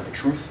unaware of a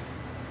truth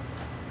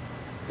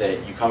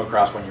that you come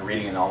across when you're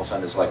reading, and all of a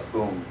sudden it's like,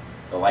 boom,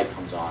 the light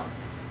comes on,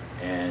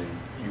 and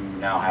you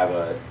now have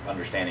an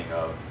understanding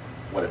of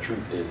what a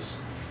truth is,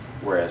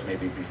 whereas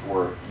maybe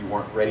before you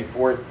weren't ready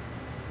for it,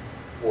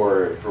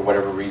 or for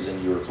whatever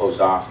reason you were closed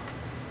off.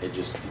 You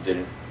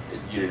didn't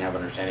have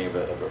understanding of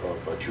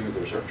a truth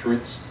or certain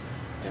truths,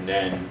 and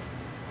then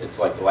it's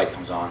like the light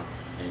comes on,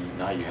 and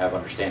now you have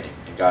understanding,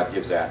 and God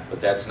gives that. But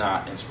that's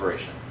not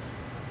inspiration.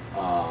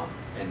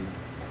 And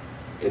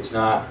it's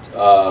not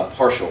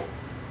partial.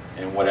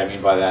 And what I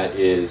mean by that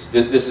is,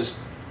 this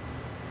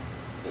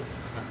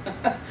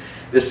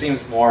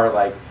seems more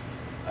like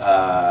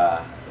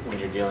when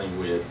you're dealing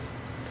with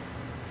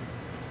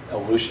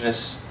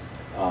evolutionists,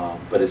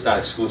 but it's not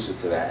exclusive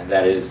to that. And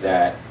that is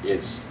that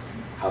it's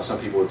how some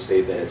people would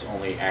state that it's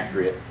only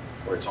accurate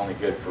or it's only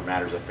good for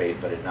matters of faith,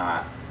 but it's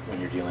not when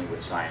you're dealing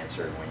with science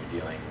or when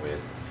you're dealing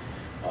with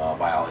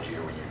biology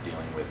or when you're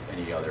dealing with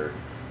any other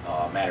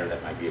matter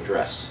that might be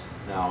addressed.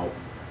 Now,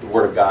 the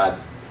Word of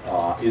God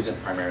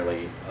isn't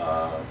primarily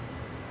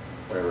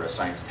whatever a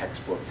science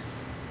textbook,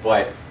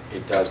 but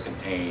it does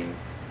contain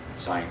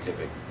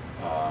scientific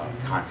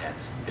content,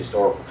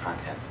 historical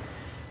content,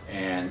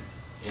 and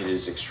it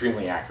is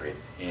extremely accurate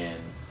in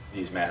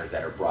these matters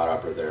that are brought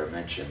up or that are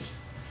mentioned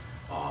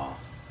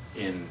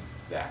in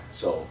that.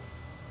 So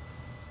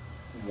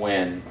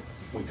when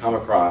we come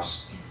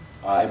across,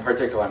 in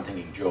particular I'm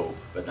thinking Job,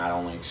 but not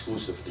only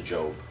exclusive to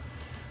Job,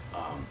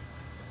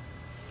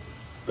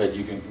 but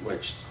you can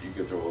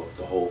throw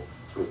the whole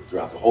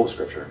throughout the whole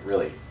Scripture,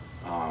 really.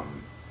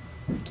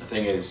 The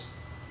thing is,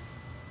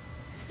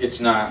 it's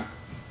not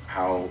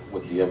how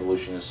what the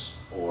evolutionists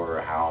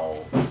or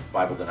how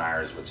Bible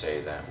deniers would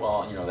say that,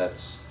 well, you know,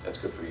 that's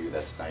good for you,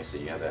 that's nice that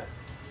you have that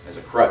as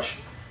a crutch,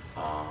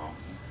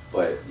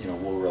 but you know,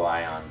 we'll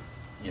rely on,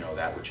 you know,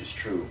 that which is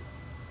true,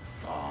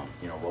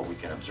 you know, what we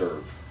can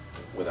observe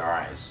with our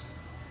eyes.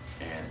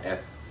 And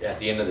at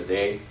the end of the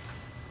day,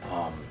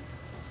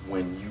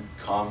 when you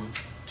come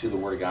to the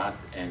Word of God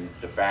and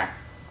the fact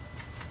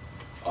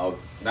of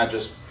not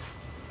just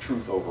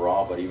truth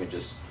overall, but even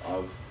just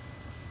of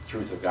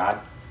truth of God,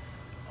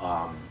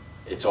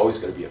 it's always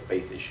going to be a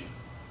faith issue.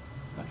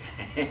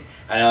 Okay,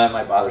 I know that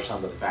might bother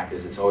some, but the fact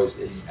is,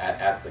 it's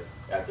at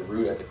the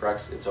root, at the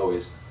crux, it's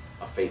always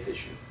a faith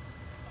issue.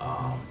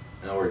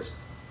 In other words,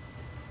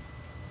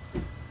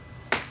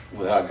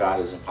 without God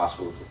is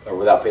impossible, or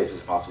without faith is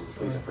impossible to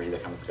please Him. For he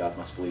that cometh to God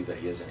must believe that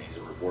He is, and He's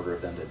a rewarder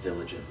of them that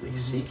diligently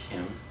seek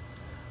Him.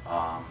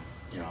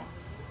 You know,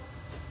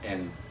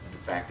 and the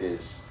fact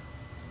is,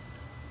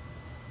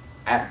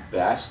 at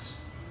best,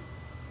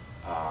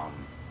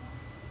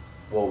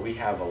 well, we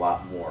have a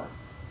lot more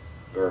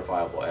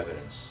verifiable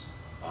evidence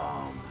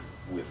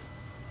with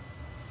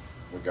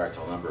regard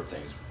to a number of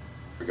things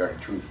regarding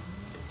truth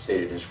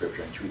stated in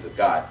Scripture and truth of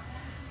God.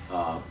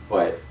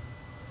 But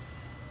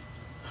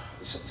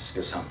this is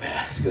going to sound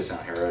bad, it's going to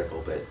sound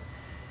heretical, but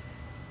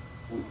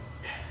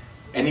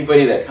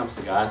anybody that comes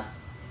to God,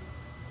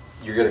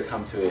 you're going to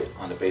come to it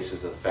on the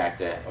basis of the fact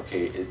that,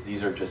 okay,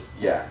 these are just,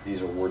 yeah,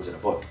 these are words in a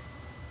book.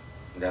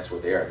 And that's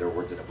what they are. They're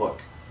words in a book.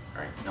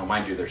 Right? Now,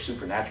 mind you, they're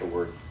supernatural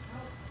words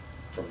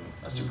from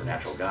a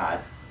supernatural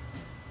God,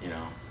 you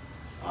know.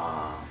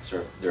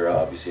 So they're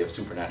obviously of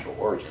supernatural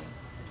origin,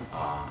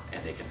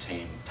 and they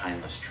contain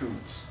timeless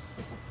truths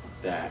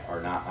that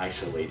are not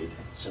isolated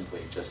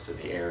simply just to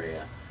the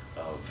area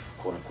of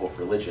quote-unquote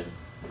religion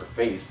or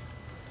faith.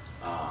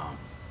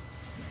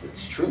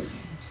 It's truth.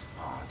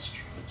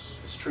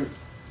 It's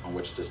truth on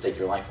which to stake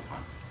your life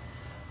upon.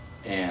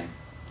 And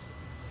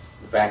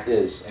the fact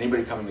is,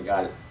 anybody coming to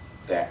God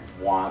that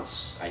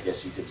wants, I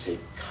guess you could say,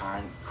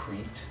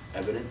 concrete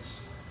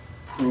evidence,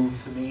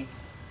 prove to me,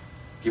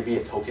 give me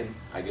a token,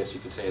 I guess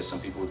you could say, as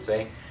some people would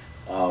say,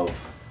 of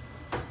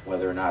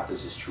whether or not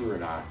this is true or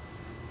not,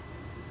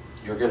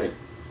 everybody's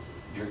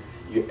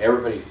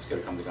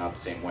going to come to God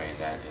the same way, and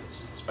that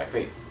it's by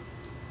faith.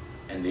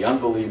 And the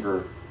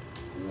unbeliever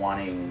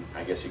wanting,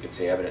 I guess you could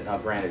say, evidence. Now,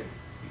 granted,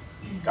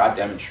 God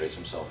demonstrates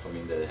Himself. I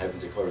mean, the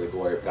heavens declare the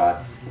glory of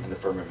God, and the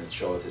firmament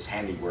showeth His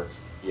handiwork.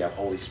 You have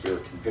Holy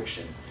Spirit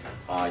conviction.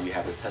 You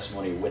have the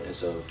testimony and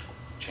witness of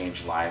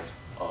changed life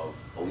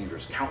of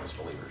believers, countless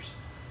believers.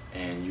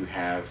 And you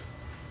have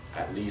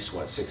at least,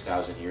 what,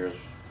 6,000 years,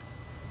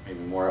 maybe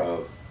more,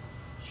 of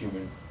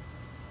human,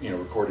 you know,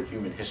 recorded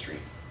human history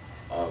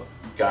of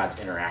God's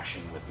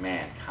interaction with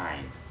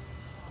mankind.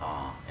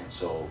 And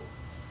so,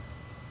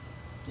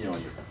 you know,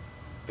 your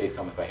faith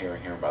cometh by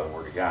hearing, hearing by the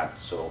Word of God.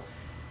 So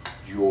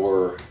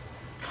your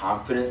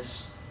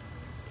confidence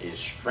is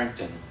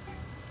strengthened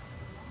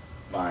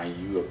by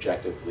you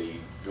objectively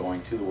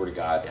going to the Word of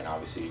God and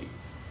obviously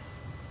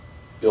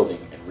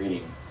building and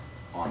reading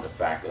on the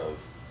fact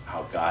of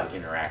how God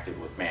interacted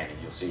with man,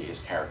 and you'll see His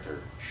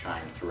character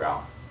shine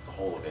throughout the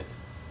whole of it.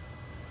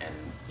 And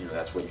you know,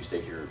 that's what you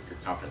stake your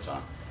confidence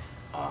on,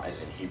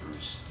 as in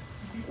Hebrews,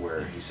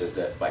 where he says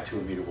that by two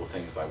immutable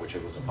things by which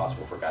it was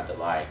impossible for God to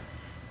lie,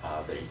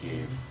 that He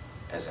gave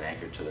as an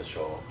anchor to the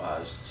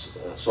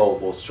soul,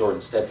 both sure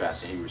and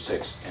steadfast, in Hebrews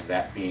 6, and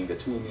that being the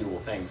two immutable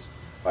things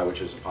by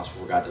which it was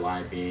impossible for God to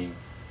lie, being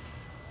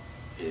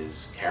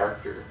His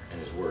character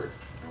and His word.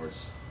 In other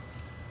words,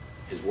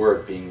 His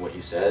word being what He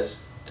says,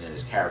 and then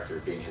His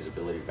character being His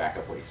ability to back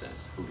up what He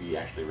says, who He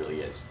actually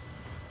really is.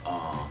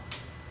 Well,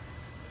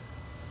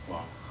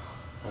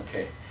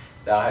 okay.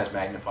 Thou hast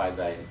magnified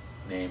Thy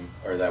name,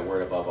 or Thy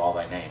word above all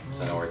Thy names.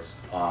 So in other words,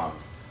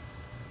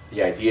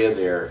 the idea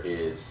there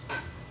is,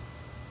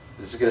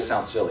 this is going to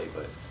sound silly,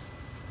 but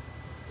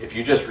if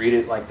you just read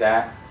it like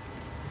that,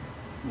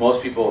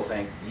 most people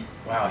think,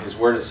 wow, His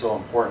word is so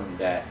important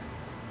that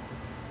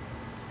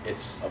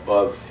it's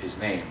above His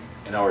name.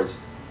 In other words,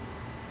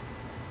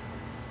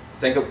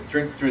 think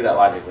through that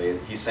logically.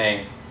 He's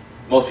saying,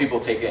 most people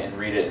take it and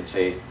read it and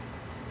say,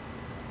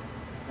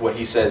 what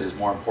He says is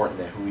more important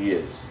than who He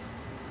is,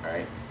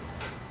 right?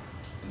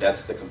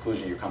 that's the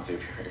conclusion you come to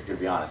if you're going to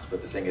be honest.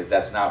 But the thing is,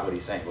 that's not what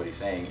he's saying. What he's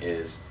saying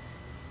is,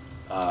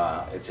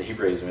 it's a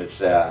Hebraism.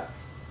 It's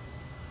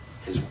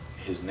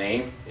his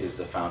name is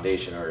the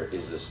foundation, or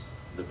is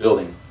the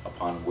building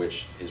upon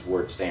which his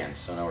word stands.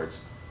 So in other words,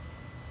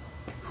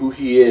 who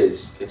he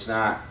is, it's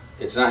not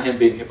him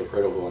being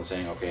hypocritical and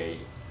saying, okay,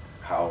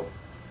 how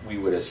we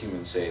would as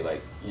humans say,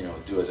 like, you know,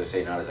 do as I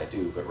say, not as I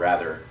do, but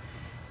rather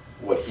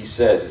what he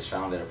says is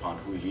founded upon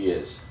who he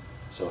is.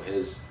 So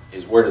his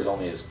word is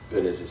only as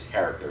good as his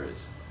character is.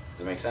 Does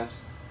that make sense?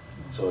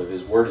 So if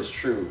his word is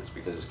true, it's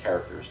because his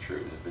character is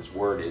true. If his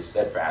word is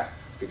steadfast,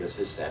 it's because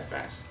his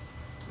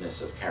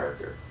steadfastness of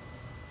character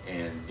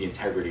and the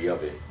integrity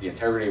of it. The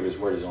integrity of his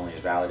word is only as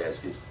valid as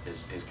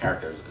his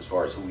character as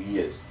far as who he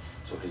is.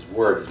 So his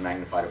word is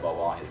magnified above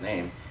all his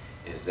name,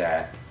 is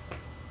that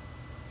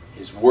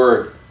his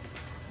word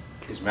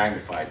is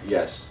magnified,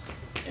 yes.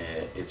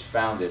 It's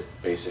founded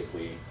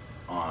basically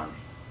on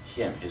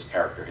him, his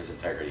character, his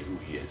integrity, who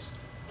he is.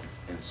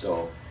 And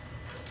so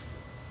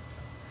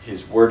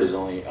his word is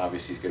only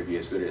obviously going to be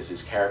as good as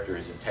his character,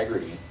 his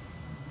integrity.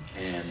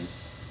 And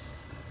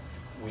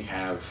we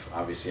have,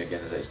 obviously,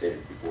 again, as I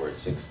stated before,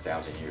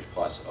 6,000 years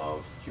plus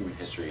of human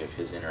history of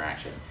his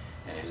interaction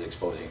and his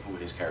exposing who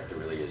his character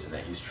really is, and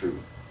that he's true,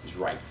 he's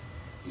right,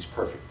 he's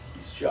perfect,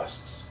 he's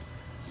just,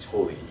 he's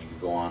holy. And you can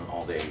go on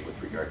all day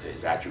with regard to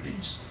his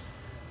attributes.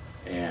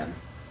 And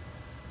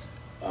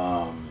I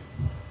don't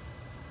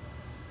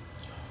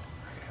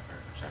have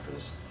very much time for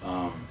this.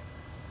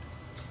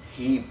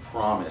 He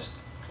promised,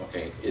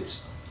 okay,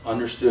 it's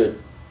understood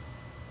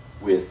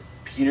with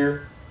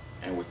Peter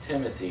and with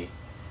Timothy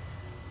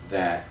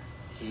that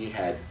he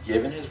had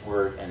given his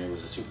word, and it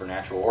was a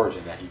supernatural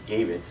origin that he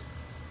gave it,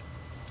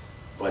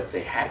 but they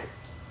had it.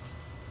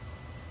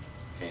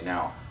 Okay,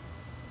 now,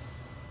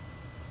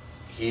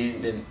 he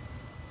didn't,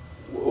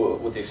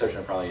 with the exception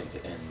of probably in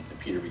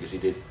Peter, because he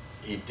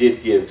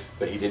did give,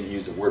 but he didn't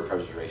use the word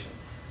preservation.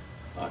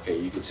 Okay,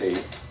 you could say,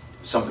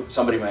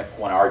 somebody might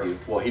want to argue,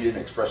 well, he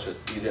didn't express it,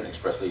 he didn't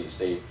expressly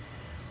state,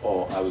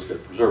 oh, I was going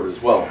to preserve it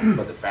as well.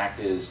 But the fact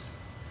is,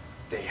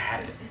 they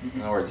had it.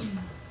 In other words,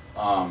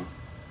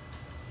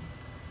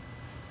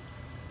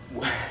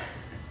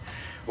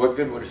 what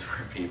good would his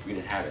word be if we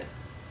didn't have it?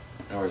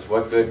 In other words,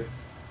 what good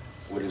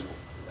would his,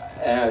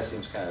 it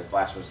seems kind of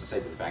blasphemous to say,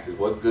 but the fact is,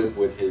 what good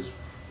would his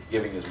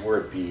giving his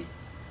word be,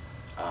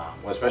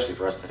 well, especially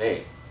for us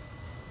today,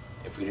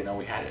 if we didn't know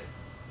we had it?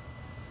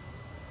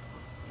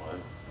 Well,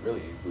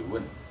 really, we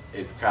wouldn't.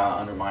 It kind of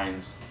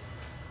undermines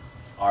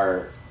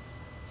our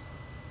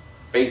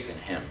faith in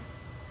him,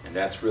 and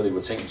that's really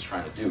what Satan's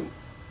trying to do,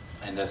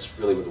 and that's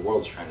really what the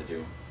world's trying to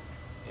do,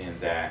 in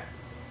that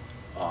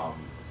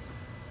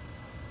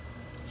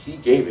he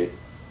gave it,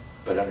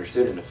 but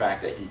understood in the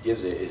fact that he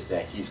gives it is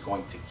that he's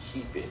going to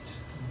keep it.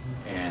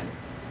 And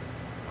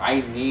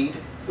I need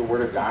the Word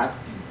of God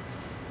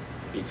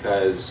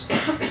because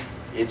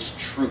it's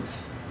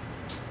truth.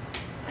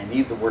 I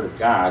need the Word of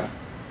God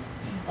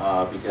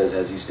because,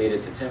 as he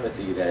stated to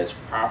Timothy, that it's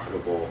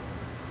profitable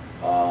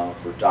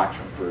for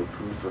doctrine, for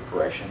reproof, for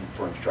correction,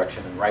 for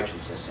instruction in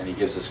righteousness. And he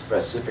gives a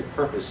specific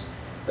purpose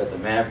that the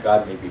man of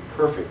God may be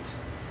perfect.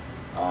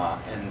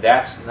 And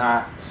that's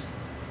not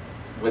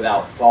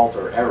without fault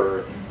or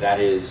error. That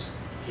is,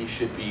 he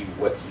should be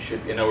what he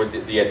should be. In other words,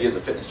 the idea of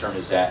the fitness term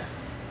is that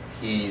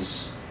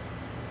he's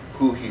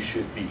who he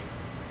should be,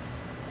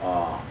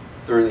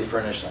 thoroughly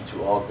furnished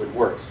unto all good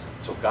works.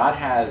 So God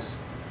has,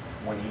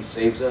 when he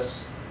saves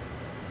us,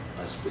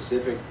 a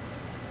specific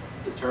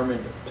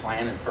determined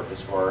plan and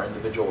purpose for our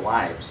individual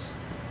lives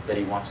that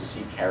he wants to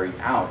see carried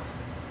out.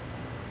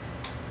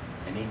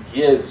 And he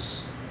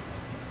gives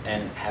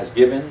and has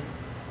given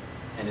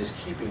and is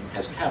keeping,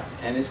 has kept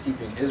and is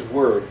keeping his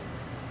word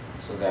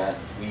so that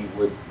we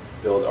would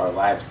build our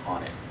lives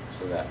on it,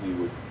 so that we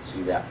would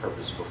see that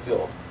purpose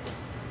fulfilled.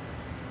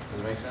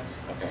 Does it make sense?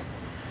 Okay.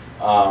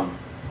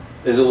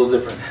 There's a little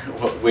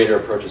different way to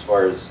approach as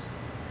far as,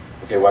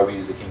 okay, why we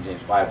use the King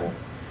James Bible.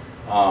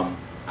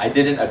 I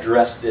didn't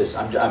address this.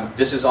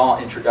 This is all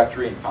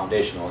introductory and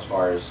foundational as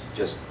far as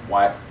just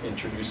why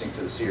introducing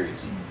to the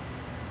series.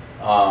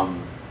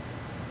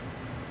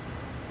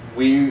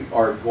 We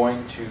are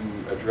going to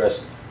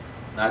address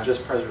not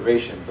just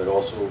preservation, but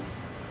also,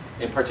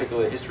 in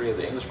particular, the history of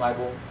the English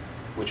Bible,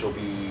 which will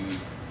be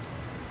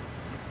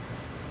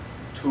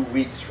 2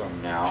 weeks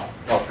from now.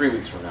 Well, 3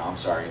 weeks from now, I'm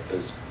sorry,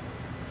 because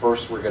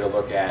first we're going to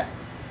look at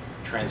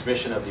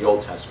transmission of the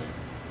Old Testament.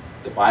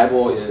 The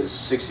Bible is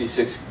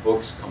 66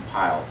 books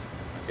compiled.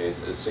 Okay,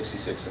 it's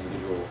 66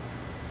 individual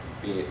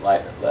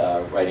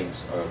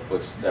writings or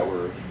books that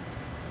were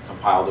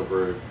compiled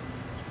over a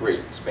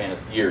great span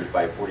of years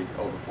by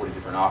over 40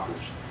 different authors.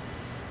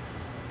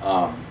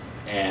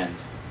 And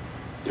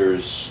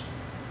there's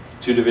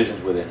 2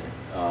 divisions within it.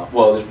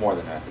 Well, there's more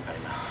than that,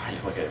 depending on how you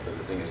look at it. But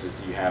the thing is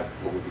you have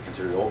what would be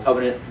considered the Old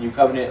Covenant, New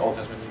Covenant, Old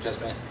Testament, New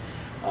Testament.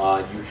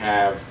 You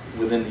have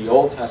within the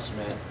Old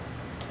Testament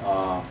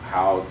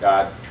how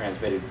God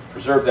transmitted,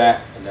 preserved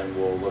that, and then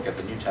we'll look at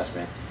the New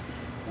Testament.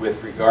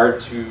 With regard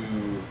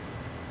to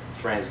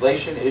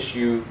translation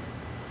issue,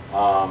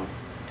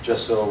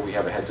 Just so we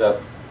have a heads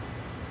up,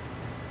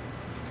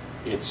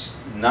 it's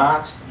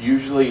not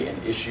usually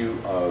an issue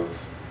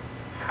of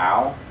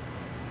how,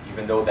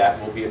 even though that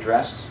will be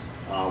addressed.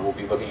 We'll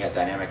be looking at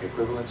dynamic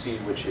equivalency,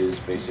 which is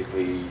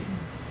basically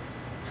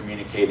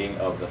communicating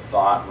of the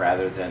thought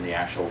rather than the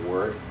actual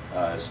word,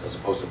 as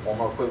opposed to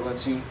formal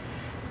equivalency,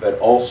 but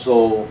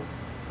also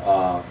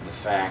the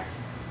fact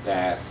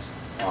that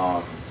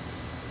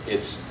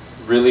it's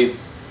really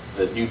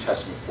the New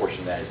Testament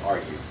portion that is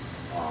argued.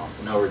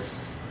 In other words,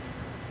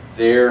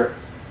 there,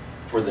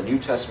 for the New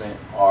Testament,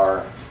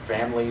 are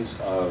families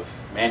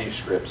of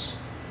manuscripts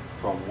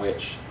from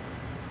which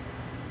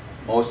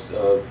most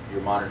of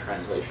your modern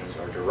translations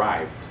are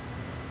derived.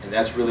 And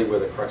that's really where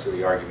the crux of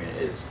the argument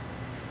is.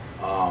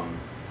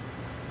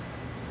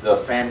 The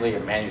family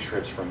of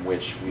manuscripts from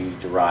which we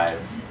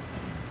derive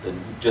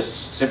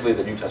just simply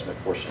the New Testament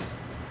portion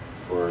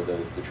for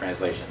the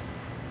translation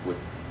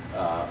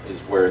is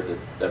where the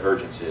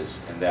divergence is,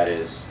 and that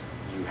is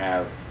you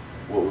have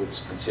what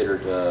was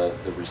considered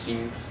the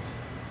received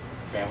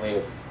family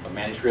of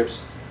manuscripts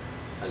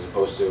as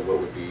opposed to what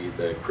would be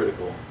the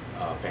critical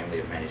family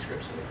of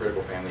manuscripts. And the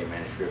critical family of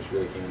manuscripts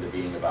really came into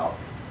being about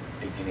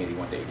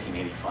 1881 to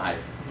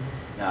 1885.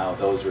 Now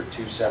those are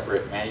two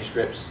separate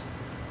manuscripts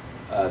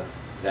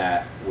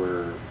that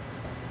were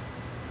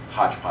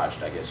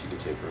hodgepodged, I guess you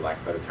could say for lack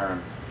of a better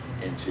term,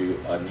 into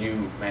a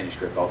new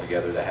manuscript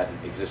altogether that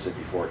hadn't existed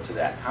before to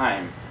that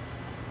time.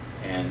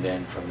 And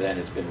then from then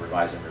it's been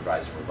revised and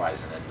revised and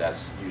revised, and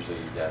that's usually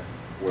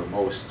where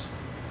most,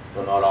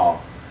 though not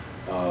all,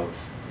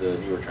 of the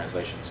newer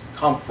translations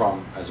come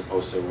from, as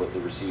opposed to what the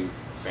received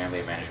family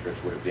of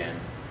manuscripts would have been,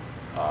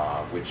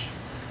 which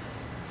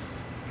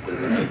would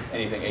have been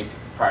anything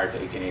prior to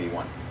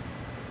 1881.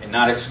 And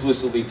not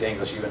exclusively to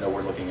English, even though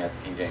we're looking at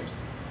the King James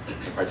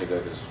in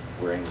particular, because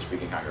we're an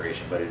English-speaking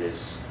congregation, but it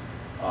is,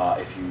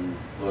 if you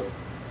look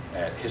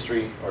at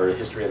history, or the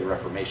history of the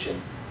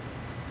Reformation,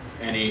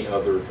 any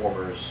of the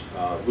reformers,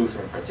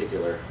 Luther in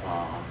particular,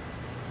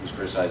 was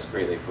criticized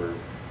greatly for,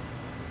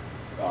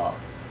 I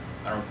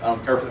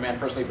don't care for the man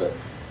personally, but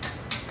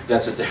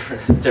that's a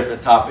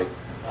different topic.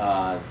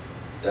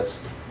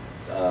 That's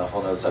a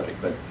whole other subject,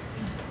 but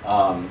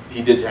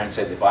he did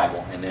translate the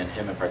Bible, and then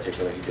him in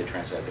particular, he did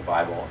translate the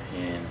Bible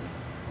in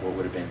what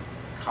would have been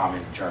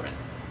common German.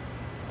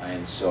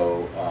 And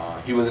so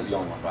he wasn't the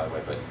only one, by the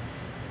way, but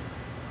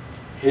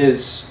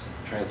his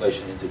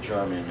translation into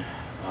German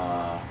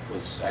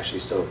was actually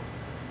still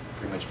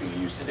pretty much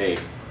being used today.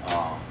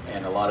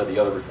 And a lot of the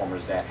other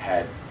reformers that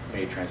had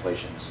made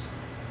translations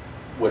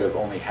would have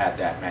only had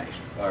that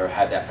manuscript, or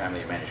had that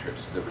family of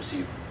manuscripts, the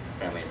received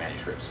family of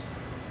manuscripts.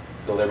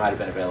 Though there might have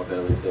been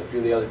availability to a few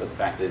of the others, but the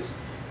fact is,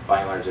 by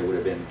and large, it would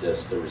have been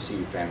just the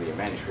received family of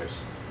manuscripts.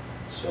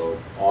 So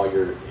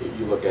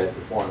you look at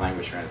the foreign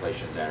language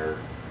translations that are,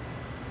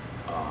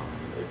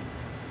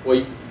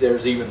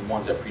 there's even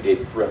ones that predate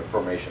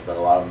Reformation, but a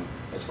lot of them,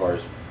 as far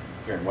as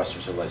here in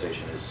Western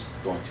civilization, is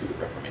going to the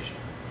Reformation.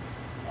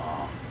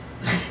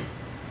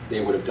 They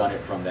would have done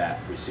it from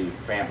that received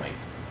family.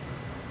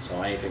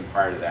 So anything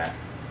prior to that,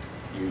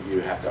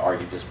 you have to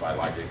argue just by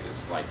logic.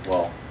 It's like,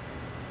 well,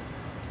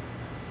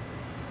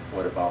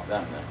 what about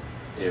them then?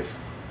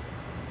 If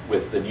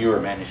with the newer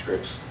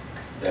manuscripts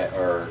that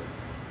are,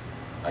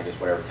 I guess,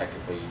 whatever,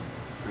 technically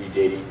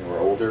predating or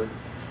older,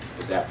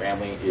 if that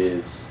family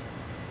is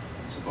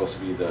supposed to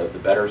be the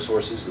better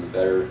sources, or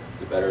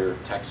the better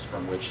text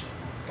from which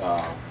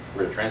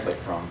we're to translate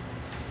from,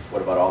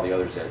 what about all the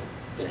others that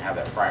didn't have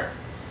that prior?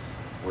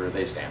 Where do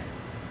they stand?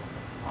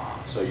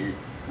 So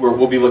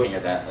we'll be looking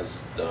at that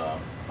as the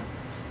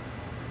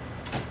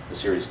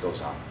series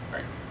goes on.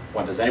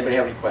 Right. Does anybody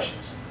have any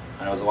questions?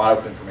 I know there's a lot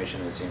of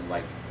information and it seemed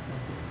like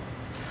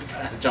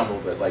kind of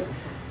jumbled, but like,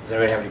 does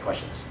anybody have any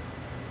questions?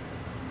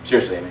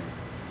 Seriously, I mean,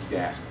 you can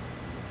ask.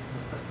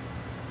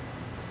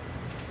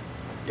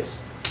 Yes.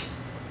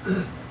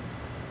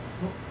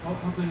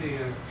 How many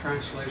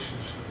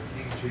translations of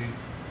the King James?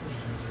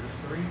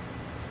 Is there 3?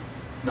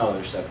 No,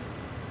 there's 7.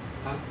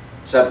 Huh?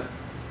 7.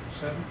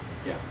 7?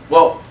 Yeah.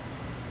 Well,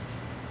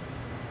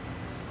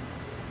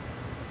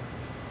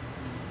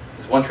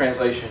 there's one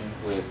translation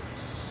with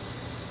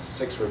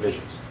 6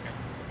 revisions.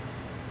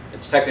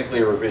 It's technically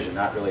a revision,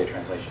 not really a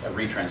translation, a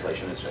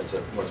retranslation. It's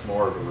what's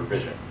more of a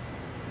revision.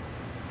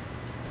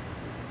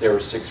 There were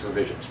 6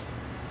 revisions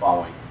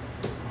following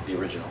the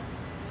original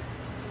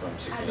from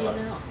 1611. How do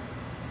you know?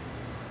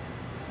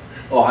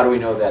 Oh, how do we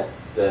know that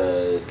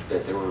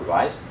that they were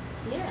revised?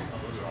 Yeah.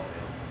 Oh, those are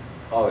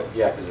all available. Oh,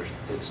 yeah, because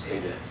it's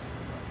stated.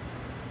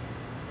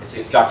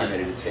 It's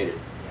documented. It's stated.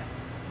 Yeah.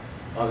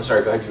 Oh,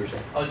 sorry. Go ahead. You were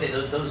saying. I would say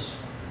those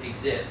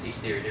exist.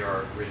 There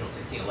are original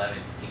 1611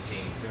 King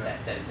James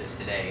that exist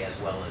today, as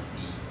well as the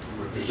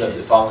revisions.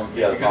 The following,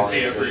 You the can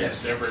following see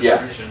revisions. every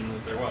Yeah. revision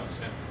that there was.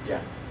 Yeah.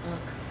 Yeah.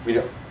 Okay. We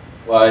don't.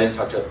 Well, I didn't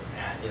touch up.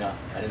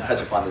 I didn't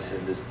touch upon this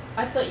in this.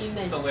 I thought you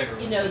meant, It's a later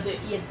you know, one.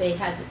 that they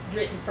had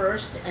written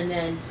first, and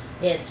then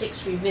they had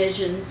 6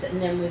 revisions,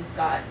 and then we've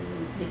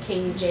gotten the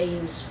King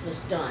James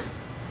was done.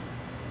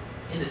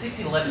 In the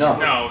 1611, No.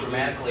 there No. were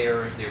grammatical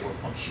errors, there were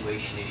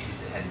punctuation issues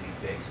that had to be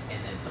fixed,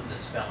 and then some of the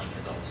spelling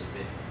has also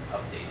been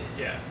updated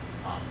Yeah.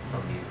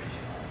 from the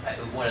original.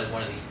 One of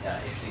the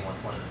interesting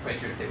ones, one of the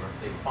printers, they were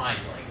fined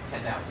like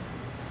 10,000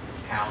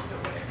 pounds or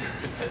whatever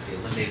because they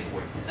eliminated the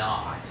word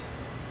 "not"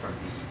 from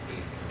the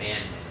 8th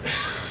commandment. It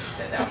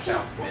said, "Thou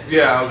shalt commit."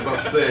 Yeah, I was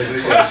about to say,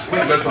 they got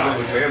messing with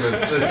the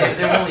commandments.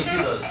 There were only a few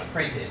of those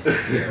printed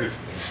here.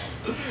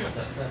 The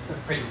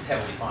printer was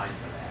heavily fined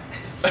for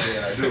that.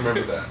 Yeah, I do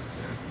remember that.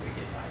 We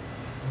get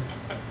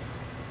fined.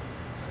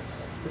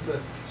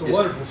 It's a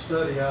wonderful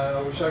study.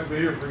 I wish I could be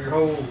here for your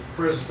whole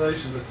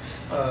presentation,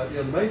 but you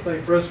know, the main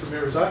thing for us to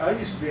remember is I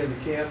used to be in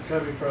the camp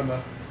coming from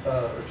a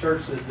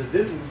church that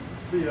didn't,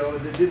 you know,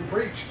 that didn't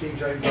preach King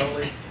James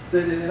only.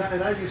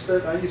 And I used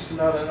to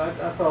not, and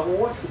I thought, well,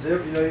 what's the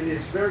difference? You know,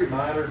 it's very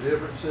minor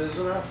differences,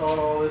 and I thought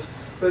all this.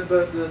 But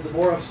the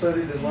more I've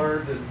studied and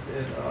learned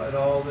and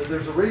all,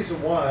 there's a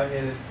reason why,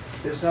 and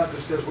it's not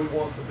just because we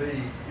want to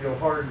be, you know,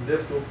 hard and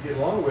difficult to get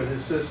along with.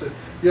 It's just that,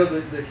 you know,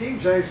 the King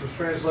James was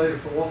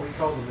translated from what we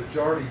call the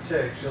majority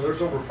text. You know,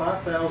 there's over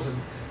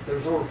 5,000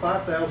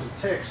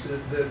 texts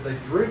that they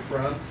drew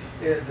from,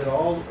 and that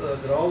all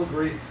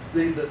agree.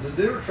 The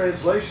newer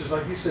translations,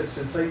 like you said,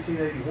 since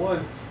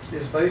 1881,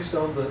 is based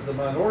on the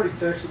minority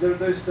text.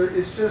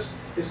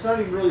 It's not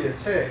even really a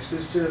text.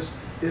 It's just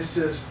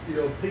you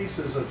know,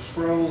 pieces of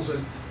scrolls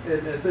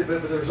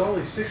but there's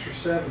only 6 or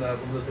 7 of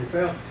them that they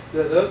found.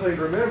 The other thing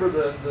to remember,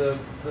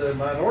 the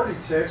minority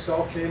text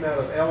all came out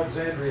of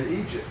Alexandria,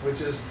 Egypt, which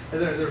is,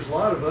 and there's a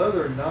lot of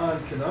other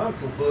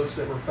non-canonical books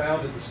that were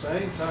found at the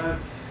same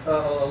time.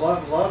 A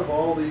lot of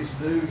all these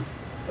new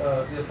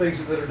you know,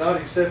 things that are not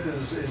accepted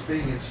as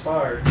being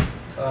inspired.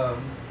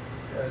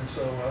 And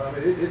so I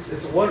mean, it's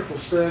a wonderful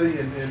study,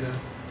 and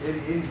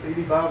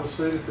any Bible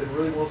student that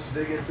really wants to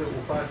dig into it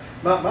will find.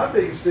 My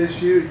biggest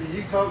issue,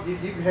 you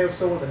can have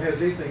someone that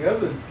has anything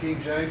other than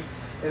King James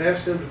and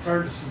ask them to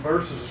turn to some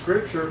verses of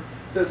Scripture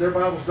that their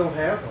Bibles don't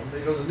have them.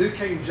 You know, the New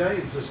King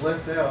James has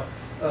left out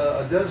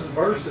a dozen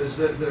verses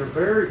that are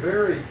very,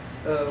 very.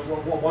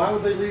 Why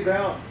would they leave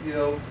out, you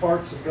know,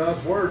 parts of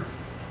God's Word?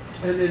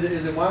 And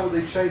then why would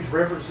they change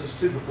references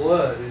to the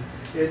blood?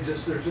 And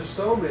just there's just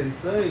so many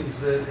things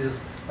that is.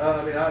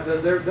 I mean,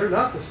 they're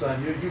not the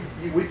same.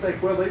 We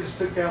think, well, they just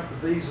took out the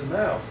these and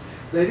nows.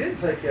 They didn't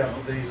take out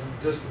the these,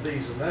 just the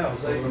these and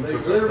nows. They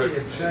literally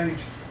have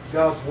changed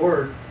God's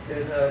word,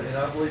 and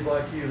I believe,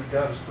 like you, that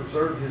God has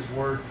preserved His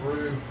word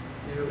through.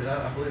 You know, and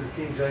I believe the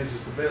King James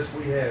is the best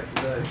we have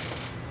today.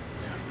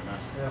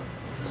 Yeah.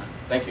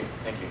 Thank you.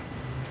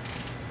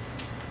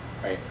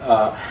 All right.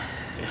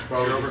 It's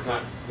probably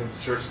over since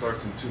church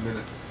starts in 2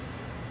 minutes.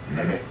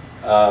 Okay.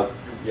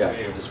 Yeah,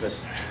 we're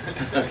dismissed.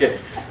 Okay.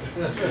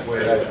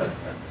 Wait.